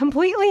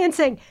completely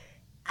insane.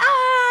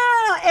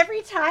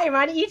 Every time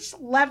on each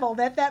level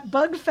that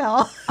bug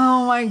fell.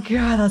 Oh my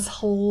God, that's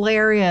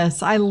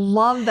hilarious. I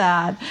love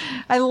that.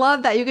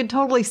 You could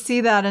totally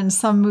see that in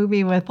some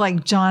movie with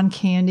like John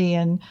Candy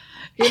and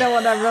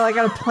whatever, like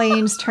on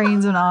planes,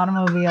 trains, and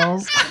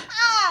automobiles.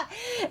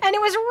 And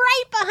it was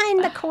right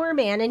behind the core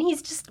man, and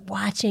he's just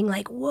watching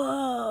like,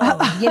 whoa,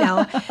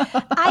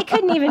 I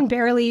couldn't even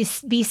barely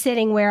be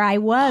sitting where I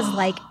was,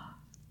 like,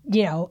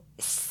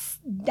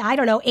 I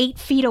don't know, 8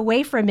 feet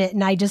away from it,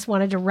 and I just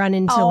wanted to run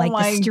into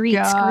the street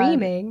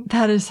screaming.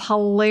 That is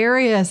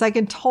hilarious. I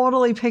can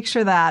totally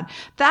picture that.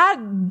 That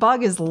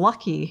bug is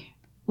lucky.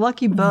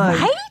 Lucky bug.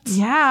 Right?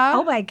 Yeah.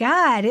 Oh my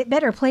God. It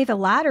better play the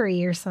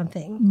lottery or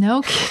something.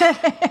 No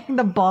kidding.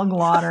 The bug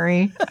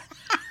lottery.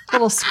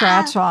 Little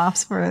scratch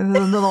offs for the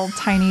little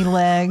tiny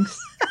legs.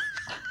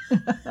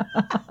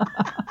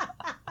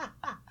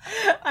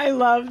 I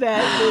love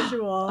that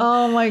visual.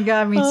 Oh my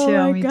God, me too.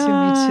 Oh me too.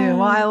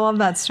 Well, I love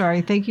that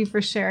story. Thank you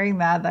for sharing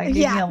that. That gave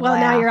me a laugh.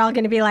 Now you're all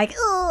going to be like,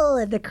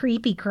 oh, the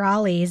creepy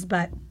crawlies.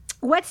 But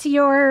what's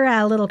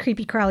your little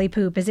creepy crawly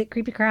poop? Is it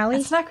creepy crawly?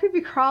 It's not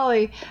creepy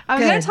crawly. I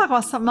was going to talk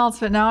about something else,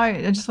 but now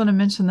I just want to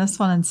mention this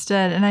one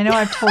instead. And I know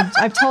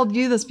I've told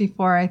you this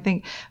before, I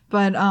think,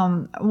 but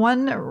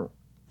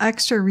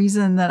extra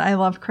reason that I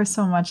love Chris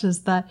so much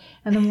is that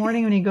in the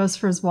morning when he goes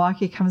for his walk,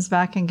 he comes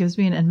back and gives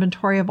me an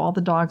inventory of all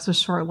the dogs with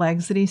short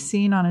legs that he's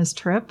seen on his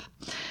trip,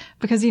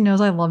 because he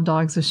knows I love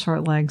dogs with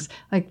short legs,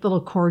 like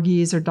little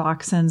corgis or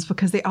dachshunds,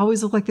 because they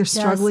always look like they're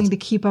struggling to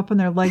keep up and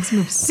their legs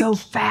move so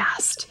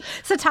fast.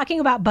 So talking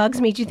about bugs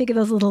made you think of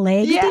those little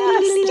legs?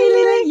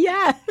 Yes.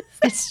 Yeah.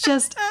 It's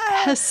just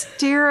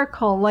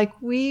hysterical. Like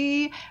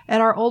we,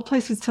 at our old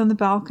place, we'd sit on the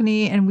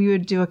balcony and we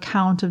would do a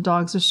count of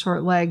dogs with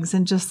short legs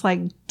and just like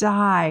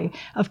die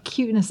of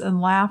cuteness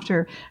and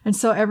laughter. And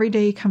so every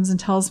day he comes and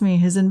tells me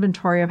his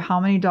inventory of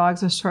how many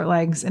dogs with short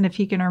legs. And if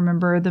he can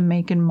remember the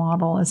make and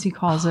model, as he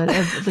calls it,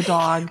 of the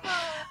dog,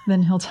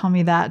 then he'll tell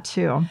me that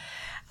too.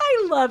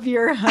 I love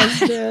your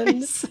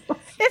husband. It's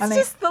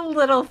just the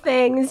little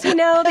things,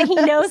 that he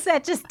knows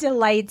that just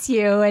delights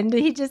you. And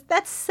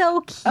that's so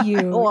cute.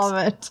 I love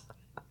it.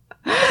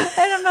 And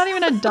I'm not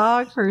even a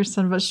dog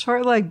person, but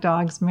short-legged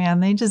dogs,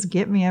 man, they just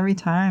get me every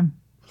time.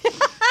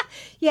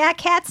 Yeah,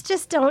 cats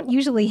just don't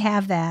usually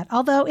have that.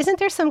 Although, isn't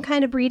there some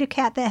kind of breed of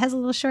cat that has a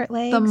little short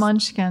legs? The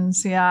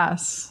munchkins,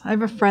 yes. I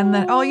have a friend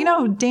that,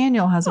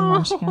 Daniel has a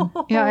munchkin.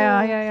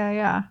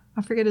 Yeah.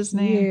 I forget his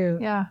name.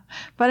 Cute. Yeah.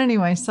 But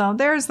anyway, so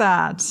there's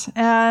that.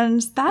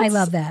 And that's I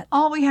love that.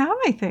 all we have,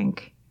 I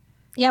think.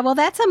 Yeah, well,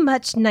 that's a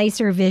much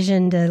nicer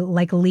vision to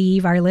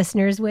leave our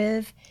listeners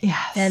with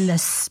than the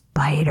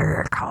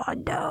spider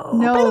condo.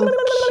 No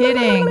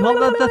kidding.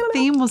 Well, the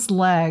theme was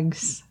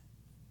legs.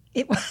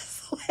 It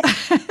was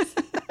legs.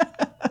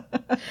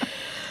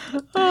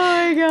 Oh,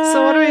 my God.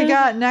 So what do we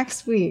got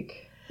next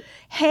week?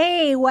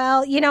 Hey,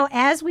 well,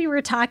 as we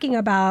were talking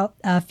about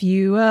a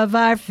few of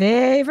our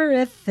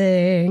favorite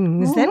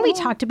things, then we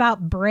talked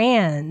about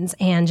brands,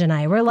 Ange and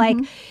I. We're like,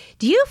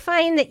 do you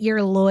find that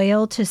you're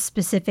loyal to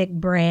specific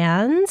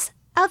brands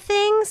of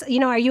things?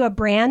 Are you a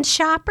brand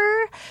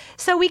shopper?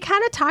 So we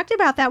kind of talked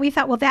about that. We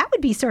thought, well, that would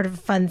be sort of a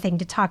fun thing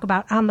to talk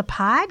about on the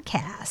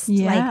podcast.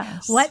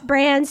 Yes. Like, what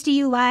brands do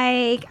you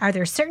like? Are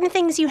there certain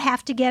things you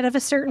have to get of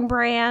a certain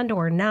brand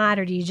or not?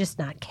 Or do you just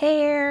not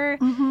care?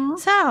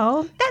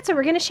 So that's what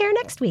we're going to share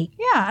next week.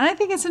 Yeah, and I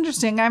think it's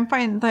interesting. I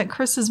find that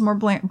Chris is more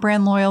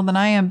brand loyal than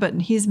I am, but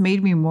he's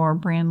made me more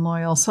brand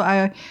loyal.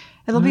 So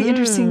it'll be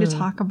interesting to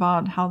talk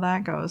about how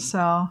that goes.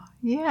 So,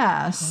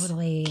 yes.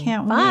 Totally.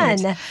 Can't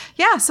wait.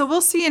 Yeah, so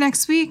we'll see you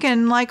next week.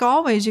 And like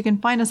always, you can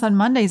find us on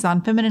Mondays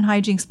on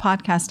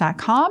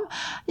femininehijinkspodcast.com.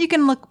 You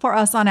can look for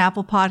us on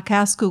Apple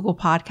Podcasts, Google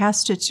Podcasts,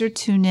 Stitcher,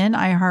 TuneIn,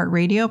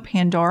 iHeartRadio,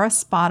 Pandora,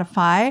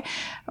 Spotify,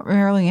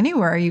 really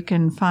anywhere you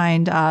can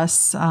find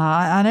us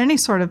on any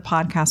sort of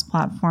podcast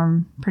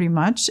platform, pretty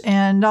much.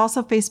 And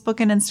also Facebook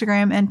and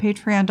Instagram and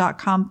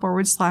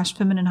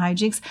patreon.com/Feminine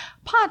Hijinks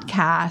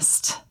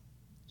podcast.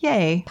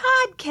 Yay.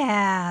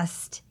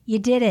 Podcast. You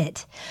did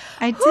it.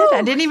 I did.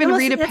 I didn't even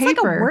read a paper. It's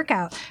like a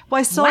workout.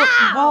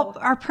 Well,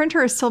 our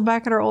printer is still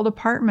back at our old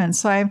apartment.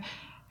 So I'm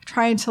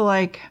trying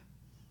to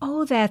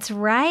oh, that's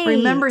right.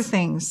 remember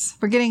things.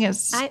 We're getting it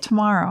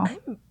tomorrow.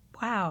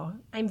 Wow.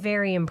 I'm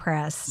very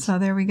impressed. So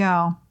there we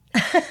go.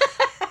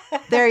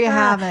 There you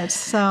have it.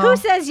 So who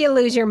says you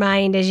lose your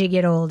mind as you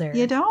get older?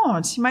 You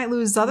don't. You might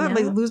lose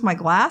lose my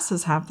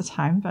glasses half the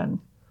time, but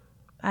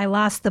I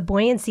lost the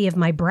buoyancy of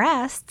my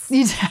breasts.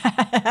 You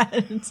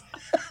did.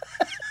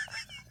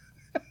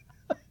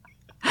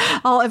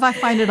 If I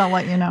find it, I'll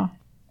let you know.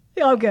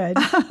 Oh, good.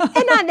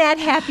 And on that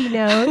happy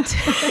note,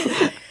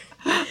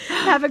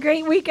 have a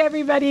great week,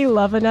 everybody.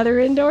 Love another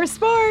indoor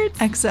sports.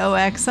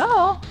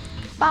 XOXO.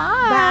 Bye.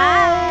 Bye.